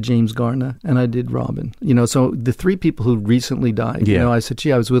 and I did James Garner, and I did Robin. So the 3 people who recently died, I said,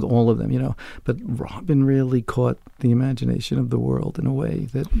 gee, I was with all of them, But Robin really caught the imagination of the world in a way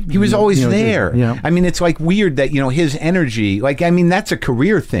that... He was always there. I mean, it's like weird that, his energy, that's a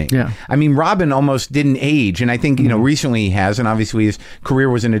career thing. Yeah. I mean, Robin almost didn't age, and I think, recently he has, and obviously his career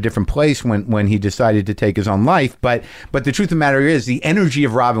was in a different place when he decided to take his own life. But the truth of the matter is the energy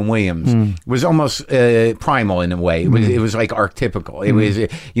of Robin Williams was almost primal in a way. It was like archetypical. It was,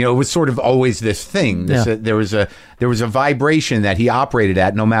 it was sort of always this thing. There was a vibration that he operated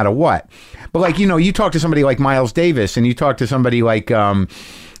at no matter what. But you talk to somebody like Miles Davis, and you talk to somebody like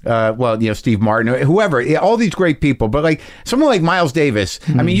Steve Martin, whoever, all these great people, but someone like Miles Davis,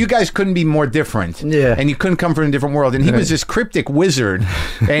 I mean, you guys couldn't be more different, and you couldn't come from a different world, and he was this cryptic wizard,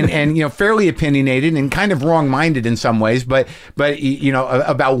 and fairly opinionated and kind of wrong-minded in some ways, but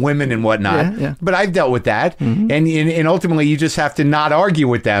about women and whatnot. But I've dealt with that, and ultimately you just have to not argue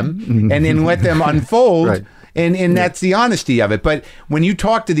with them, and then let them unfold. Right. And that's the honesty of it. But when you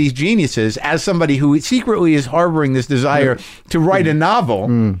talk to these geniuses, as somebody who secretly is harboring this desire to write a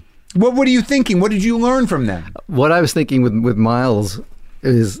novel, what are you thinking? What did you learn from them? What I was thinking with Miles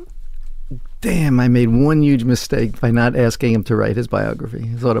is damn, I made one huge mistake by not asking him to write his biography,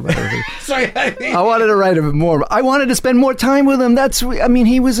 his autobiography. Sorry, I wanted to write him more. I wanted to spend more time with him.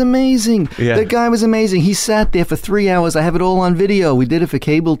 He was amazing. Yeah. The guy was amazing. He sat there for 3 hours. I have it all on video. We did it for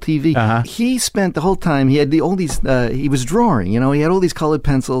cable TV. He spent the whole time, he had all these, he was drawing, he had all these colored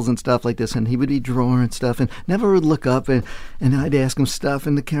pencils and stuff like this, and he would be drawing stuff and never would look up, and I'd ask him stuff,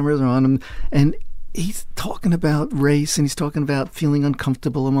 and the cameras are on him, and he's talking about race, and he's talking about feeling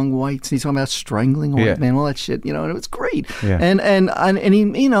uncomfortable among whites, and he's talking about strangling white men, all that shit, and it was great. Yeah. And he,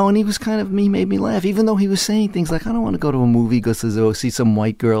 and he was kind of, he made me laugh, even though he was saying things like, I don't want to go to a movie because see some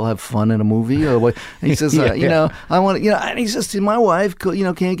white girl have fun in a movie, or what. And he says, I want to, and he's just, my wife,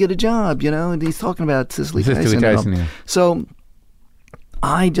 can't get a job, and he's talking about Cicely Tyson. So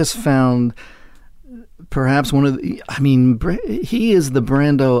I just found perhaps one of the, he is the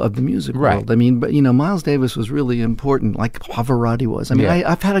Brando of the music world. But Miles Davis was really important, like Pavarotti was.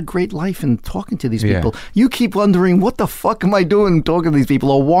 I've had a great life in talking to these people. You keep wondering, what the fuck am I doing talking to these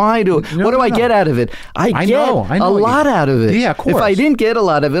people, or what do I get out of it? I get a lot out of it. Yeah, of course. If I didn't get a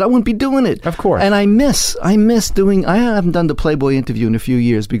lot of it, I wouldn't be doing it. Of course. And I miss doing, I haven't done the Playboy interview in a few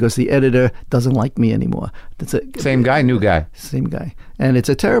years because the editor doesn't like me anymore. Same guy, new guy. Same guy. And it's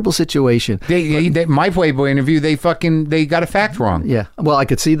a terrible situation. My Playboy interview, they got a fact wrong. Yeah. Well, I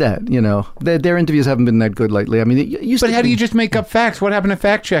could see that, Their interviews haven't been that good lately. But how do you just make up facts? What happened to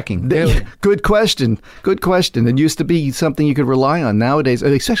fact checking? Good question. It used to be something you could rely on. Nowadays,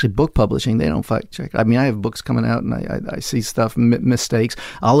 especially book publishing, they don't fact check. I have books coming out, and I see stuff, mistakes.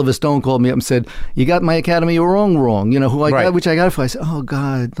 Oliver Stone called me up and said, "You got my Academy wrong. Who I got, which I got it for." I said, "Oh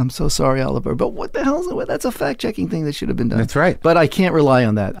God, I'm so sorry, Oliver. But what the hell is it? That's a fact checking thing that should have been done." That's right. But I can't rely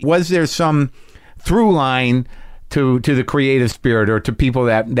on that. Was there some through line to the creative spirit, or to people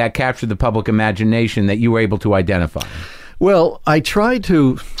that captured the public imagination that you were able to identify? Well, I try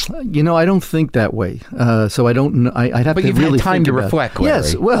to, I don't think that way. So I don't. I'd have but to you've really had time think to about reflect. Larry.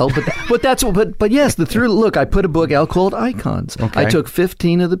 Yes, well, but yes, the through. Look, I put a book out called Icons. Okay. I took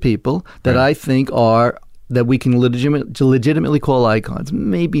 15 of the people that I think that we can legitimately call icons.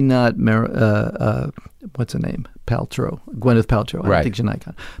 Maybe not, what's her name? Gwyneth Paltrow. I don't think she's an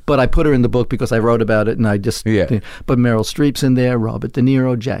icon. But I put her in the book because I wrote about it, and I just... Yeah. But Meryl Streep's in there, Robert De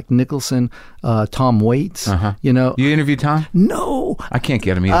Niro, Jack Nicholson, Tom Waits. You interviewed Tom? No. I can't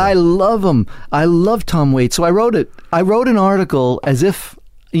get him either. I love him. I love Tom Waits. So I wrote it. I wrote an article as if...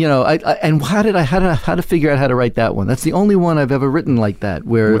 and how to figure out how to write that one. That's the only one I've ever written like that,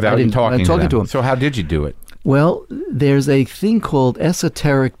 where without talking to him. So how did you do it? Well, there's a thing called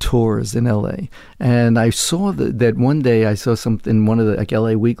esoteric tours in L.A., and I saw that one day I saw something in one of the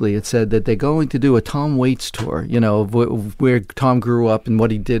L.A. Weekly. It said that they're going to do a Tom Waits tour, where Tom grew up and what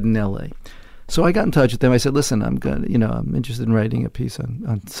he did in L.A. So I got in touch with them. I said, "Listen, I'm interested in writing a piece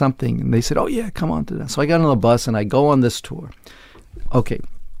on something," and they said, "Oh yeah, come on to that." So I got on the bus and I go on this tour. Okay.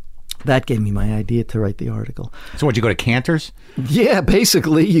 That gave me my idea to write the article. So what, you go to Cantor's? Yeah,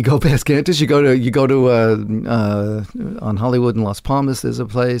 basically, you go past Cantor's. You go to on Hollywood and Las Palmas. There's a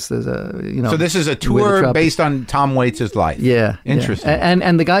place. There's a So this is a tour based on Tom Waits' life. Yeah, interesting. Yeah.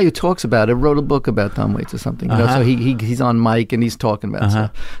 And the guy who talks about it wrote a book about Tom Waits or something. So he's on mic and he's talking about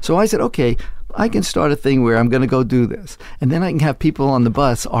stuff. So I said, okay, I can start a thing where I'm going to go do this, and then I can have people on the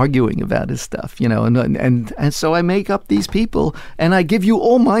bus arguing about his stuff, and so I make up these people, and I give you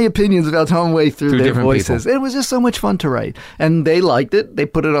all my opinions about Tom Waits through their voices. People. It was just so much fun to write, and they liked it. They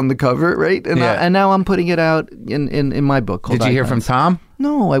put it on the cover, right? And and now I'm putting it out in my book called Did you hear from Tom?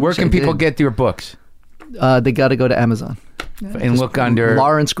 No. Where can people get your books? They got to go to Amazon. And look under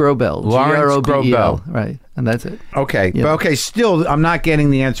Lawrence Grobel. Lawrence Grobel. Right. And that's it. Okay. Yeah. But okay, still, I'm not getting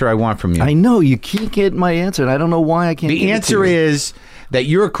the answer I want from you. I know. You can't get my answer, and I don't know why I can't get it. The answer is that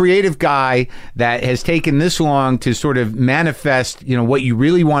you're a creative guy that has taken this long to sort of manifest, what you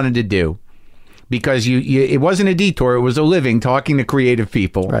really wanted to do. Because it wasn't a detour, it was a living, talking to creative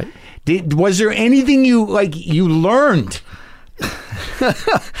people. Right. Was there anything you learned?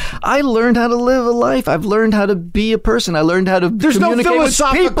 I learned how to live a life. I've learned how to be a person. I learned how to There's communicate no with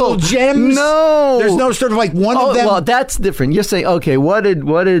people. philosophical gems? No. There's no sort of like one of them? Well, that's different. You're saying, okay, what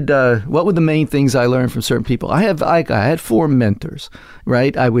were the main things I learned from certain people? I had 4 mentors,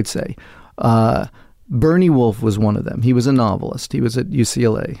 right? I would say. Bernie Wolfe was one of them. He was a novelist. He was at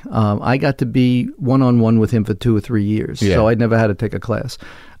UCLA. I got to be one-on-one with him for 2 or 3 years, so I'd never had to take a class.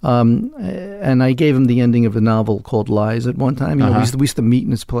 And I gave him the ending of a novel called Lies at one time. We used to meet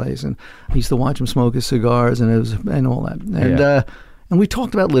in his place, and I used to watch him smoke his cigars and all that. And we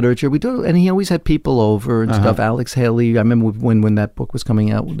talked about literature. And he always had people over and stuff. Alex Haley. I remember when that book was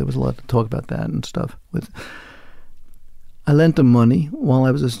coming out, there was a lot to talk about that and stuff. I lent him money while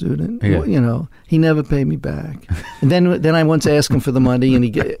I was a student. Yeah. You know, he never paid me back. And then I once asked him for the money, and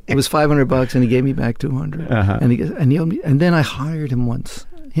it was $500, and he gave me back $200. And he owed me. And then I hired him once.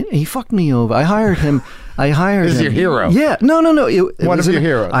 He fucked me over. I hired him. This is your hero. Yeah. No. One of your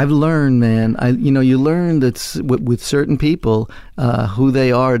heroes. I've learned, man. You learn that with certain people who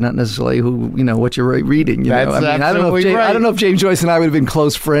they are, not necessarily who what you're reading. That's absolutely right. I don't know if James Joyce and I would have been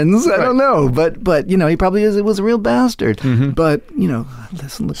close friends. I don't know, but he probably was a real bastard. Mm-hmm. But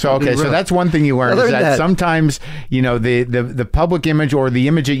listen. So that's one thing you learn is that sometimes the public image or the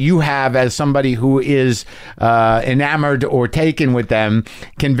image that you have as somebody who is enamored or taken with them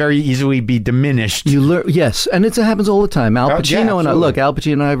can very easily be diminished. You learn, yes, and it happens all the time. Al Pacino and I. Look, Al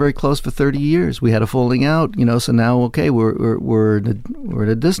Pacino and I are very close for 30 years. We had a falling out, so now we're at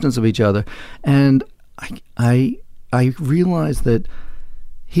a distance of each other, and I realize that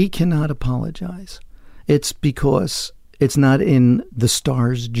he cannot apologize. It's because it's not in the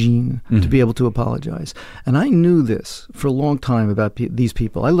star's gene to be able to apologize. And I knew this for a long time about these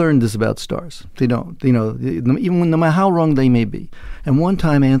people. I learned this about stars. They don't, even no matter how wrong they may be. And one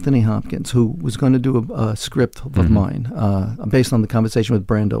time, Anthony Hopkins, who was going to do a script of mine based on the Conversation with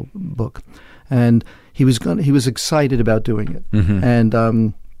Brando book, and he was excited about doing it.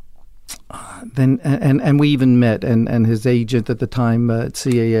 And then we even met, and his agent at the time at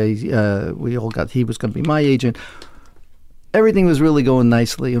CAA, he was going to be my agent. Everything was really going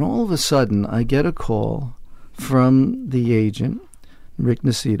nicely, and all of a sudden, I get a call from the agent, Rick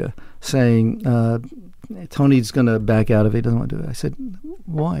Nacita, saying, Tony's going to back out of it. He doesn't want to do it. I said,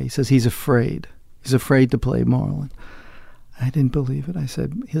 why? He says he's afraid. He's afraid to play Marlon. I didn't believe it. I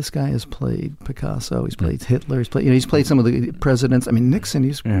said, this guy has played Picasso. He's played Hitler. He's played some of the presidents. I mean, Nixon.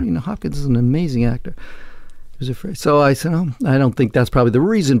 Hopkins is an amazing actor. He was afraid. So I said, I don't think that's probably the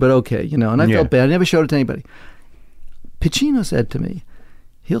reason, but okay, And I felt bad. I never showed it to anybody. Pacino said to me,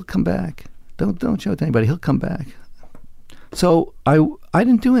 he'll come back. Don't show it to anybody. He'll come back. So I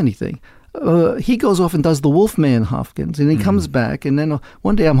didn't do anything. He goes off and does the Wolfman Hopkins, and he comes back, and then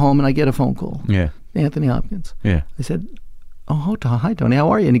one day I'm home and I get a phone call. Yeah. Anthony Hopkins. Yeah. I said, hi, Tony, how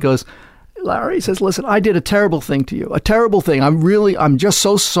are you? And he goes, Larry, he says, listen, I did a terrible thing to you. A terrible thing. I'm just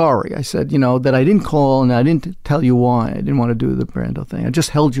so sorry. I said, that I didn't call and I didn't tell you why. I didn't want to do the Brando thing. I just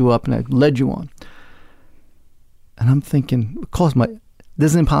held you up and I led you on. And I'm thinking, of course,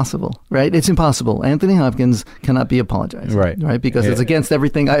 this is impossible, right? It's impossible. Anthony Hopkins cannot be apologizing, right? Because it's against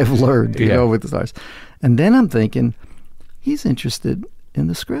everything I have learned, with the stars. And then I'm thinking, he's interested in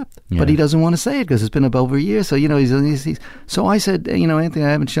the script, but he doesn't want to say it because it's been up over a year. So he's so I said, Anthony, I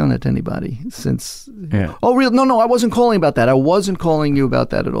haven't shown that to anybody since. Yeah. Oh, really? No, I wasn't calling about that. I wasn't calling you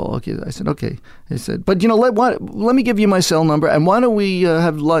about that at all. Okay, I said, okay. I said, but let me give you my cell number, and why don't we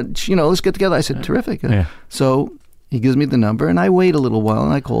have lunch? Let's get together. I said, terrific. Yeah. So he gives me the number, and I wait a little while,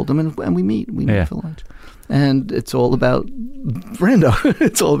 and I called him, and we meet. We meet for lunch. And it's all about Brando.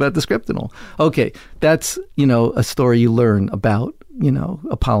 It's all about the script and all. Okay, that's, a story you learn about,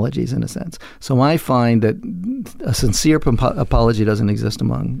 apologies in a sense. So I find that a sincere apology doesn't exist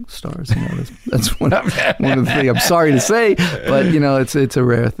among stars. That's one of the things I'm sorry to say, but it's a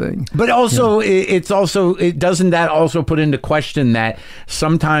rare thing. But also, doesn't that also put into question that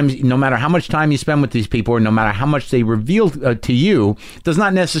sometimes, no matter how much time you spend with these people, or no matter how much they reveal to you, does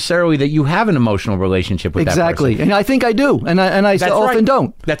not necessarily that you have an emotional relationship with that person. Exactly, and I think I do, and I often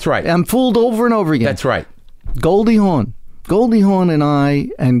don't. That's right. I'm fooled over and over again. That's right. Goldie Hawn and I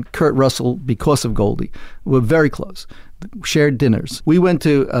and Kurt Russell, because of Goldie, were very close. Shared dinners. We went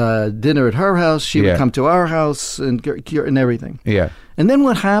to dinner at her house. She would come to our house and everything. Yeah. And then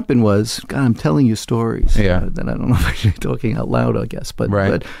what happened was, God, I'm telling you stories that I don't know if I should be talking out loud, I guess. But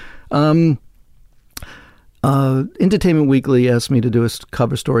Entertainment Weekly asked me to do a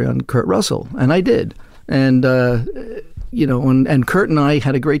cover story on Kurt Russell, and I did. And and Kurt and I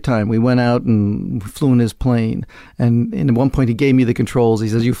had a great time. We went out and flew in his plane. And at one point, he gave me the controls. He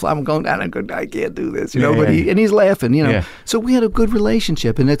says, "You fly." I'm going down. I can't do this, But he's laughing, Yeah. So we had a good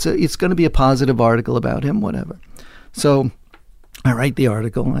relationship, and it's going to be a positive article about him, whatever. So I write the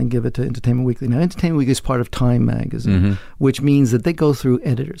article. I give it to Entertainment Weekly. Now, Entertainment Weekly is part of Time Magazine, which means that they go through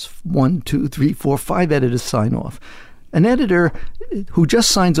editors. 1, 2, 3, 4, 5 editors sign off. An editor who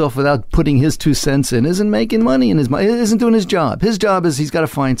just signs off without putting his 2 cents in isn't making money in isn't doing his job. His job is he's got to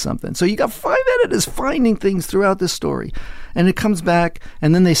find something. So you got 5 editors finding things throughout this story. And it comes back,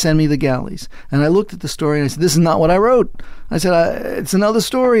 and then they send me the galleys. And I looked at the story, and I said, this is not what I wrote. I said, it's another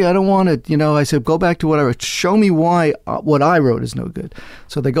story. I don't want it. I said, go back to what I wrote. Show me why what I wrote is no good.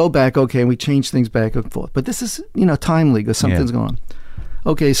 So they go back, okay, and we change things back and forth. But this is, timely because something's going on.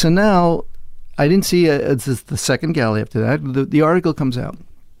 Okay, so now I didn't see it's the second galley after that. The article comes out,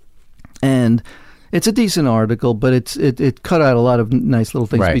 and it's a decent article, but it cut out a lot of nice little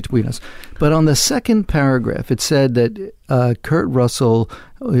things between us. But on the second paragraph, it said that Kurt Russell,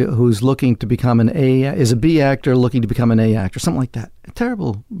 who's looking to become is a B actor looking to become an A actor, something like that. A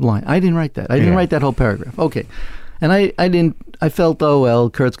terrible line. I didn't write that. I didn't write that whole paragraph. Okay. And I felt, oh, well,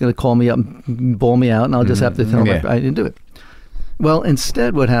 Kurt's going to call me up and bawl me out, and I'll just have to tell him I didn't do it. Well,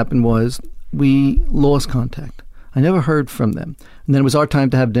 instead what happened was we lost contact. I never heard from them. And then it was our time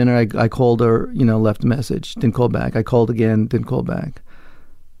to have dinner. I called her, left a message, didn't call back. I called again, didn't call back.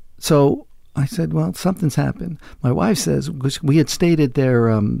 So I said, well, something's happened. My wife says, we had stayed at their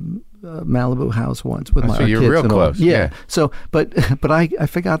Malibu house once with my kids. So you're real close. Yeah. So, but I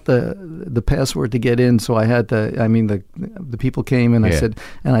forgot the password to get in, so I had to. I mean, the people came and I said,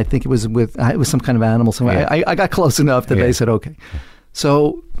 and I think it was some kind of animal. So I got close enough that they said okay.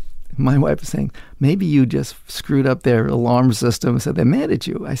 So my wife was saying, maybe you just screwed up their alarm system and said they're mad at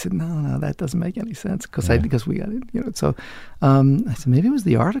you. I said, no, that doesn't make any sense because we got it. So I said, maybe it was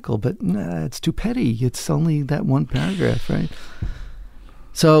the article, but it's too petty. It's only that one paragraph, right?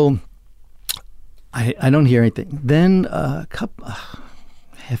 So I don't hear anything. Then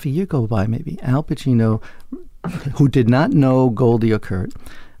half a year go by maybe. Al Pacino, who did not know Goldie or Kurt,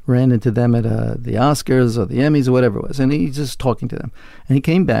 ran into them at the Oscars or the Emmys or whatever it was, and he's just talking to them. And he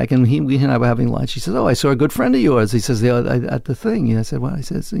came back, and he and I were having lunch. He says, "Oh, I saw a good friend of yours." He says, "At the thing." And I said, "Well," I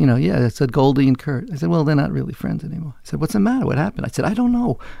says, I said Goldie and Kurt. I said, "Well, they're not really friends anymore." I said, "What's the matter? What happened?" I said, "I don't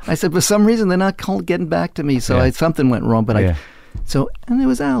know." I said, "For some reason, they're not getting back to me, so something went wrong." But and it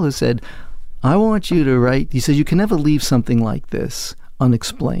was Al who said, "I want you to write." He said, "You can never leave something like this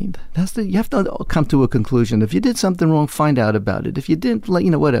unexplained. You have to come to a conclusion. If you did something wrong, find out about it. If you didn't,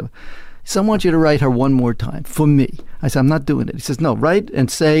 whatever." So I want you to write her one more time for me. I said, "I'm not doing it." He says, "No, write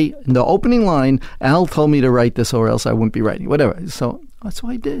and say in the opening line, Al told me to write this or else I wouldn't be writing." Whatever. So that's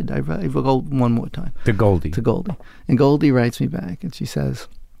what I did. I wrote one more time. To Goldie. And Goldie writes me back and she says,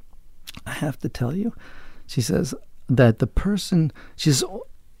 "I have to tell you," she says, "that the person," she says,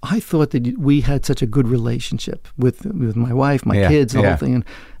 "I thought that we had such a good relationship with my wife, my kids, the whole thing."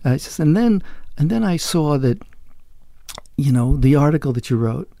 And she says, and then I saw that, the article that you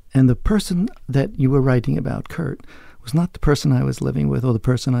wrote and the person that you were writing about, Kurt, was not the person I was living with or the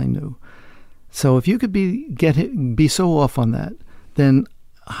person I knew. So if you could be so off on that, then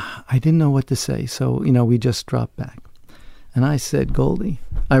I didn't know what to say. So, we just dropped back. And I said, "Goldie,"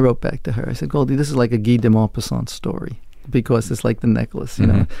 I wrote back to her. I said, "Goldie, this is like a Guy de Maupassant story because it's like the necklace,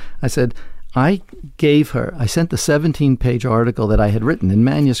 I said, I sent the 17-page article that I had written in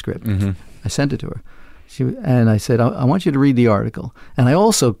manuscript. I sent it to her. And I said, I want you to read the article. And I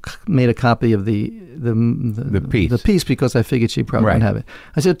also made a copy of the piece because I figured she probably wouldn't have it.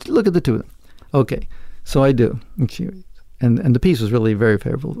 I said, "Look at the two of them." Okay, so I do. And the piece was really very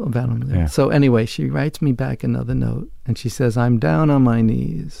favorable about him. Yeah. So anyway, she writes me back another note, and she says, "I'm down on my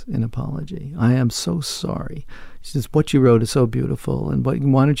knees in apology. I am so sorry." She says, "What you wrote is so beautiful, and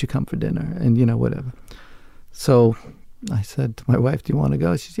why don't you come for dinner?" And, whatever. So I said to my wife, "Do you want to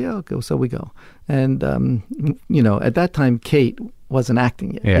go?" She said, "Yeah, I'll go." So we go. And, at that time, Kate wasn't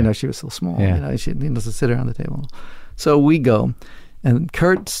acting yet. Yeah. She was still small. She doesn't sit around the table. So we go, and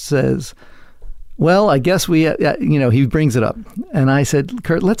Kurt says, "Well, I guess he brings it up." And I said,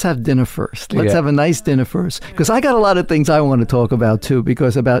 "Kurt, let's have dinner first. Let's have a nice dinner first." Because I got a lot of things I want to talk about, too,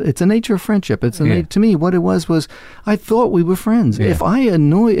 because it's the nature of friendship. To me, what it was I thought we were friends. Yeah.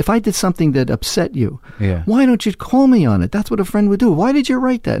 If I did something that upset you, why don't you call me on it? That's what a friend would do. "Why did you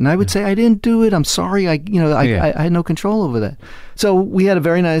write that?" And I would say, "I didn't do it. I'm sorry. I had no control over that." So we had a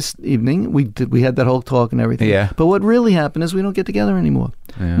very nice evening. We had that whole talk and everything. Yeah. But what really happened is we don't get together anymore.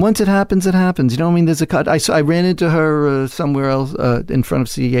 Yeah. Once it happens, it happens. There's a cut. I ran into her somewhere else in front of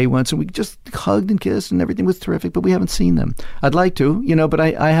CEA once, and we just hugged and kissed, and everything was terrific. But we haven't seen them. I'd like to, but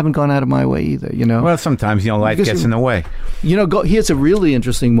I haven't gone out of my way either. Well, sometimes life gets in the way. Here's a really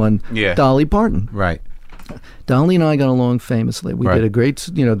interesting one. Yeah. Dolly Parton. Right. Dolly and I got along famously. We did a great.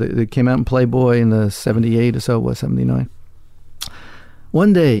 They came out in Playboy in the 78 or so, was 79.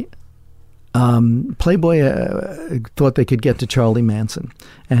 One day, Playboy thought they could get to Charlie Manson,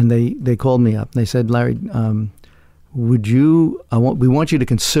 and they called me up. They said, "Larry, we want you to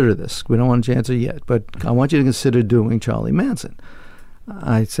consider this. We don't want you to answer yet, but I want you to consider doing Charlie Manson."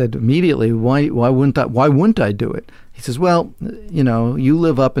 I said immediately, why wouldn't I do it? He says, "Well, you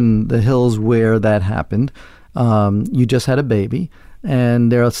live up in the hills where that happened. You just had a baby.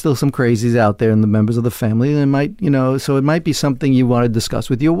 And there are still some crazies out there in the members of the family. And it might, so it might be something you want to discuss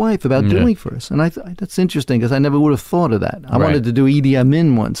with your wife about doing for us. And that's interesting because I never would have thought of that. I wanted to do Idi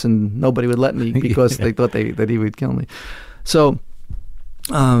Amin once, and nobody would let me because they thought that he would kill me. So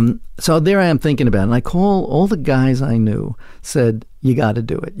there I am thinking about it. And I call all the guys I knew, said, you got to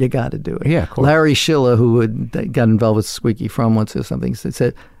do it. You got to do it. Yeah, of course. Larry Schiller, who got involved with Squeaky Fromm once or something,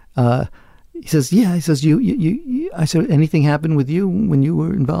 said, he says, yeah. He says, you. I said, anything happened with you when you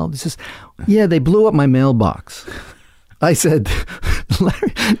were involved? He says, yeah, they blew up my mailbox. I said,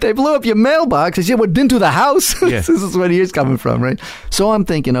 Larry, they blew up your mailbox. I said, what, into the house? Yeah. This is where he is coming from, right? So I'm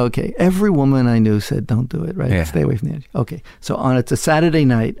thinking, okay, every woman I knew said, don't do it, right? Yeah. Stay away from the edge. Okay, so it's a Saturday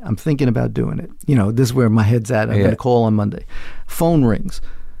night. I'm thinking about doing it. This is where my head's at. I'm going to call on Monday. Phone rings.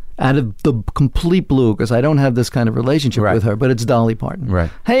 Out of the complete blue, because I don't have this kind of relationship with her, but it's Dolly Parton. Right.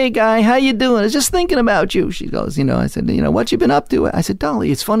 Hey, guy, how you doing? I was just thinking about you. She goes, I said, what you been up to? I said,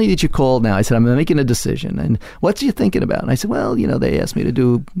 Dolly, it's funny that you called now. I said, I'm making a decision. And what's you thinking about? And I said, well, they asked me to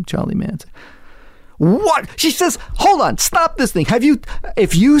do Charlie Manson. What? She says, hold on, stop this thing.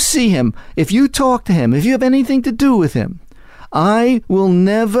 If you see him, if you talk to him, if you have anything to do with him, I will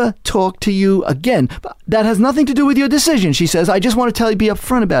never talk to you again. That has nothing to do with your decision, she says. I just want to tell you, be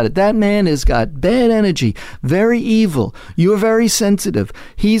upfront about it. That man has got bad energy, very evil. You're very sensitive.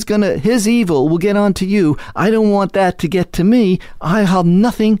 His evil will get onto you. I don't want that to get to me. I have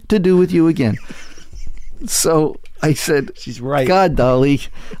nothing to do with you again. So I said, she's right. God, Dolly,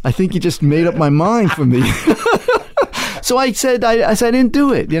 I think you just made up my mind for me. So I said, I didn't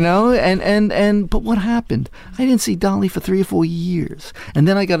do it, but what happened? I didn't see Dolly for 3 or 4 years. And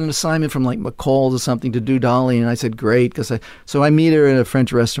then I got an assignment from like McCall's or something to do Dolly. And I said, great. So I meet her in a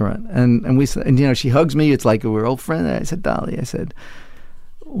French restaurant and she hugs me. It's like we're old friends. I said, Dolly,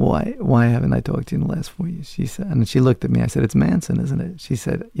 why haven't I talked to you in the last 4 years? She said, and she looked at me. I said, it's Manson, isn't it? She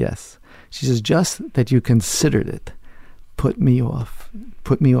said, yes. She says, just that you considered it put me off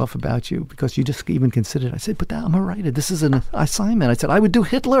about you because you just even considered. I said, but I'm a writer. This is an assignment. I said, I would do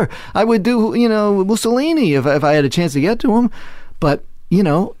Hitler. I would do, Mussolini if I had a chance to get to him. But,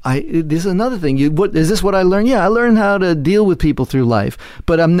 this is another thing. Is this what I learned? Yeah, I learned how to deal with people through life,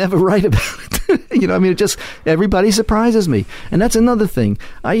 but I'm never right about it. It just, everybody surprises me. And that's another thing.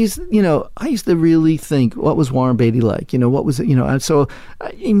 I used to really think, what was Warren Beatty like? What was it? So,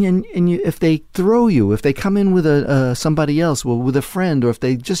 if they throw you, if they come in with somebody else, or with a friend, or if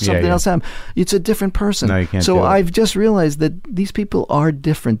they just something else happen, it's a different person. No, you can't so I've just realized that these people are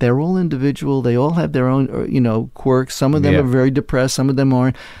different. They're all individual. They all have their own, quirks. Some of them are very depressed. Some of them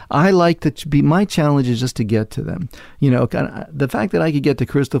aren't. I like to be, my challenge is just to get to them. The fact that I could get to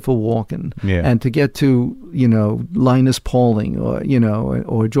Christopher Walken and to get to, Linus Pauling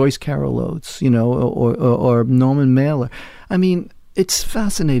or Joyce Carol Oates, or Norman Mailer. I mean, it's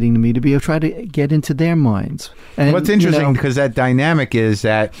fascinating to me to be able to try to get into their minds. And what's interesting, because that dynamic is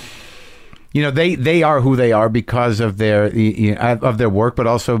that, they are who they are because of their work, but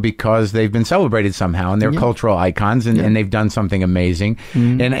also because they've been celebrated somehow and they're cultural icons and they've done something amazing.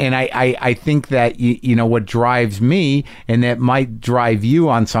 Mm-hmm. And I think that what drives me and that might drive you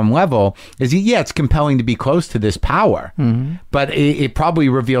on some level is it's compelling to be close to this power, but it probably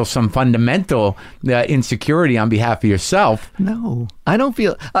reveals some fundamental insecurity on behalf of yourself. No, I don't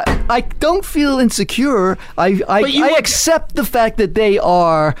feel insecure. I accept the fact that they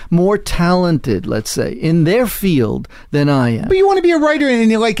are more talented, let's say, in their field than I am. But you want to be a writer,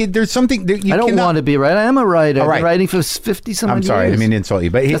 and there's something that I don't want to be a writer. I am a writer. I've been writing for 50-some years. I'm sorry, I didn't mean to insult you.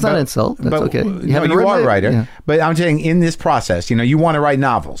 But that's not an insult. That's okay. You are a writer. Yeah. But I'm saying in this process, you want to write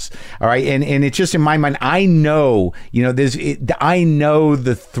novels, all right? And it's just in my mind, I know, I know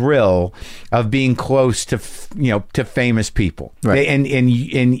the thrill of being close to, to famous people. Right. And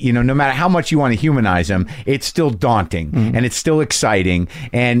no matter how much you want to humanize them, it's still daunting and it's still exciting.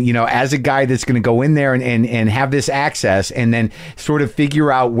 And, as a guy that's going to go in there and have this access and then sort of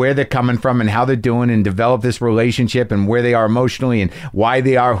figure out where they're coming from and how they're doing and develop this relationship and where they are emotionally and why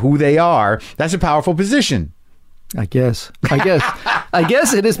they are who they are, that's a powerful position. I guess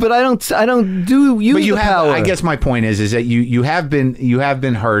it is, but I don't use the power. I guess my point is that you have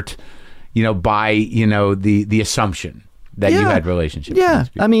been hurt, by the assumption that you had relationships. Yeah,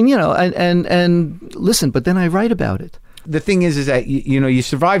 I mean, and listen, but then I write about it. The thing is that you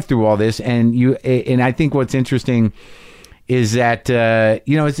survived through all this, and I think what's interesting is that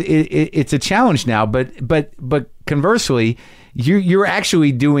it's a challenge now, but conversally, you're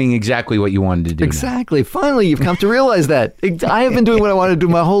actually doing exactly what you wanted to do. Exactly. Now. Finally, you've come to realize that. I have been doing what I wanted to do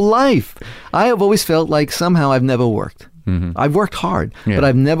my whole life. I have always felt like somehow I've never worked. I've worked hard, but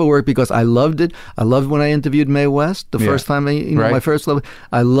I've never worked because I loved it. I loved when I interviewed Mae West the first time, my first love.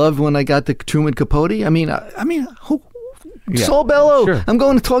 I loved when I got to Truman Capote. I mean, who? Saul Bellow. Sure. I'm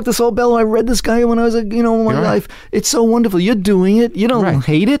going to talk to Saul Bellow. I read this guy when I was, in my life. It's so wonderful. You're doing it. You don't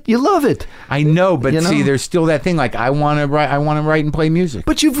hate it. You love it. I know, but see, there's still that thing. Like, I want to write and play music.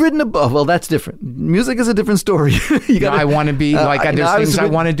 But you've written a book. Well, that's different. Music is a different story. I want to be there's things I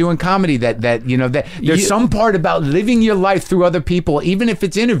want to do in comedy that there's some part about living your life through other people, even if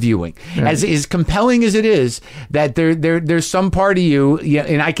it's interviewing, as compelling as it is. That there's some part of you,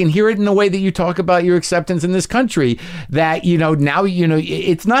 and I can hear it in the way that you talk about your acceptance in this country. That now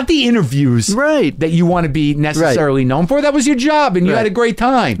it's not the interviews that you want to be necessarily known for. That was your job, and you had a great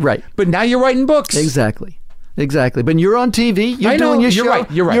time. Right. But now you're writing books. Exactly. But you're on TV. You're doing your show.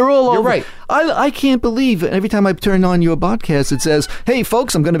 You're right. You're all over. You're right. I can't believe every time I turn on your podcast, it says, "Hey,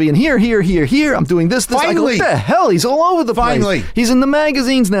 folks, I'm going to be in here. I'm doing this. Finally. I go, what the hell? He's all over the place. Finally. He's in the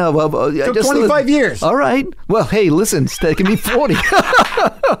magazines now. Took 25 years. All right. Well, hey, listen, it's taking me 40.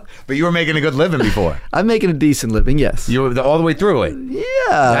 But you were making a good living before. I'm making a decent living, yes. You were all the way through it.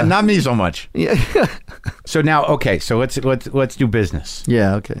 Yeah. Not me so much. Yeah. So now, okay, so let's do business.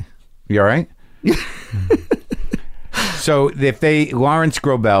 Yeah, okay. You all right? So if Lawrence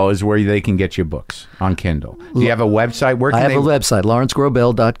Grobel is where they can get your books on Kindle. Do you have a website? I have a website,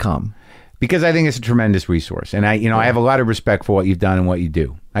 lawrencegrobel.com. Because I think it's a tremendous resource. And I have a lot of respect for what you've done and what you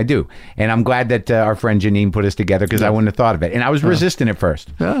do. I do. And I'm glad that our friend Janine put us together because I wouldn't have thought of it. And I was resistant at first.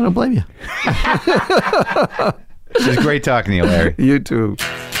 I don't blame you. It was great talking to you, Larry. You too.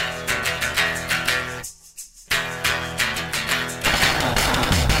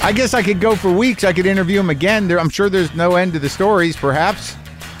 I guess I could go for weeks. I could interview him again. I'm sure there's no end to the stories, perhaps.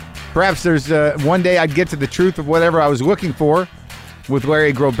 Perhaps there's one day I'd get to the truth of whatever I was looking for with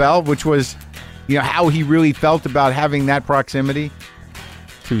Larry Grobel, which was, how he really felt about having that proximity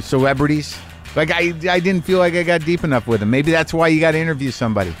to celebrities. Like, I didn't feel like I got deep enough with him. Maybe that's why you got to interview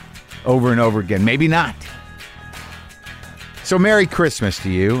somebody over and over again. Maybe not. So Merry Christmas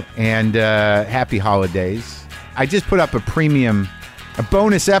to you and Happy Holidays. I just put up a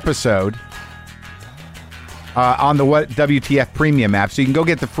bonus episode on the WTF Premium app. So you can go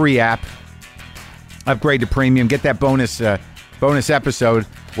get the free app, upgrade to Premium, get that bonus episode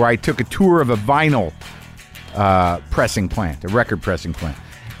where I took a tour of a vinyl pressing plant, a record pressing plant.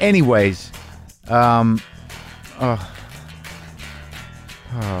 Anyways, have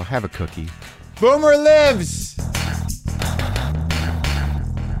a cookie. Boomer lives!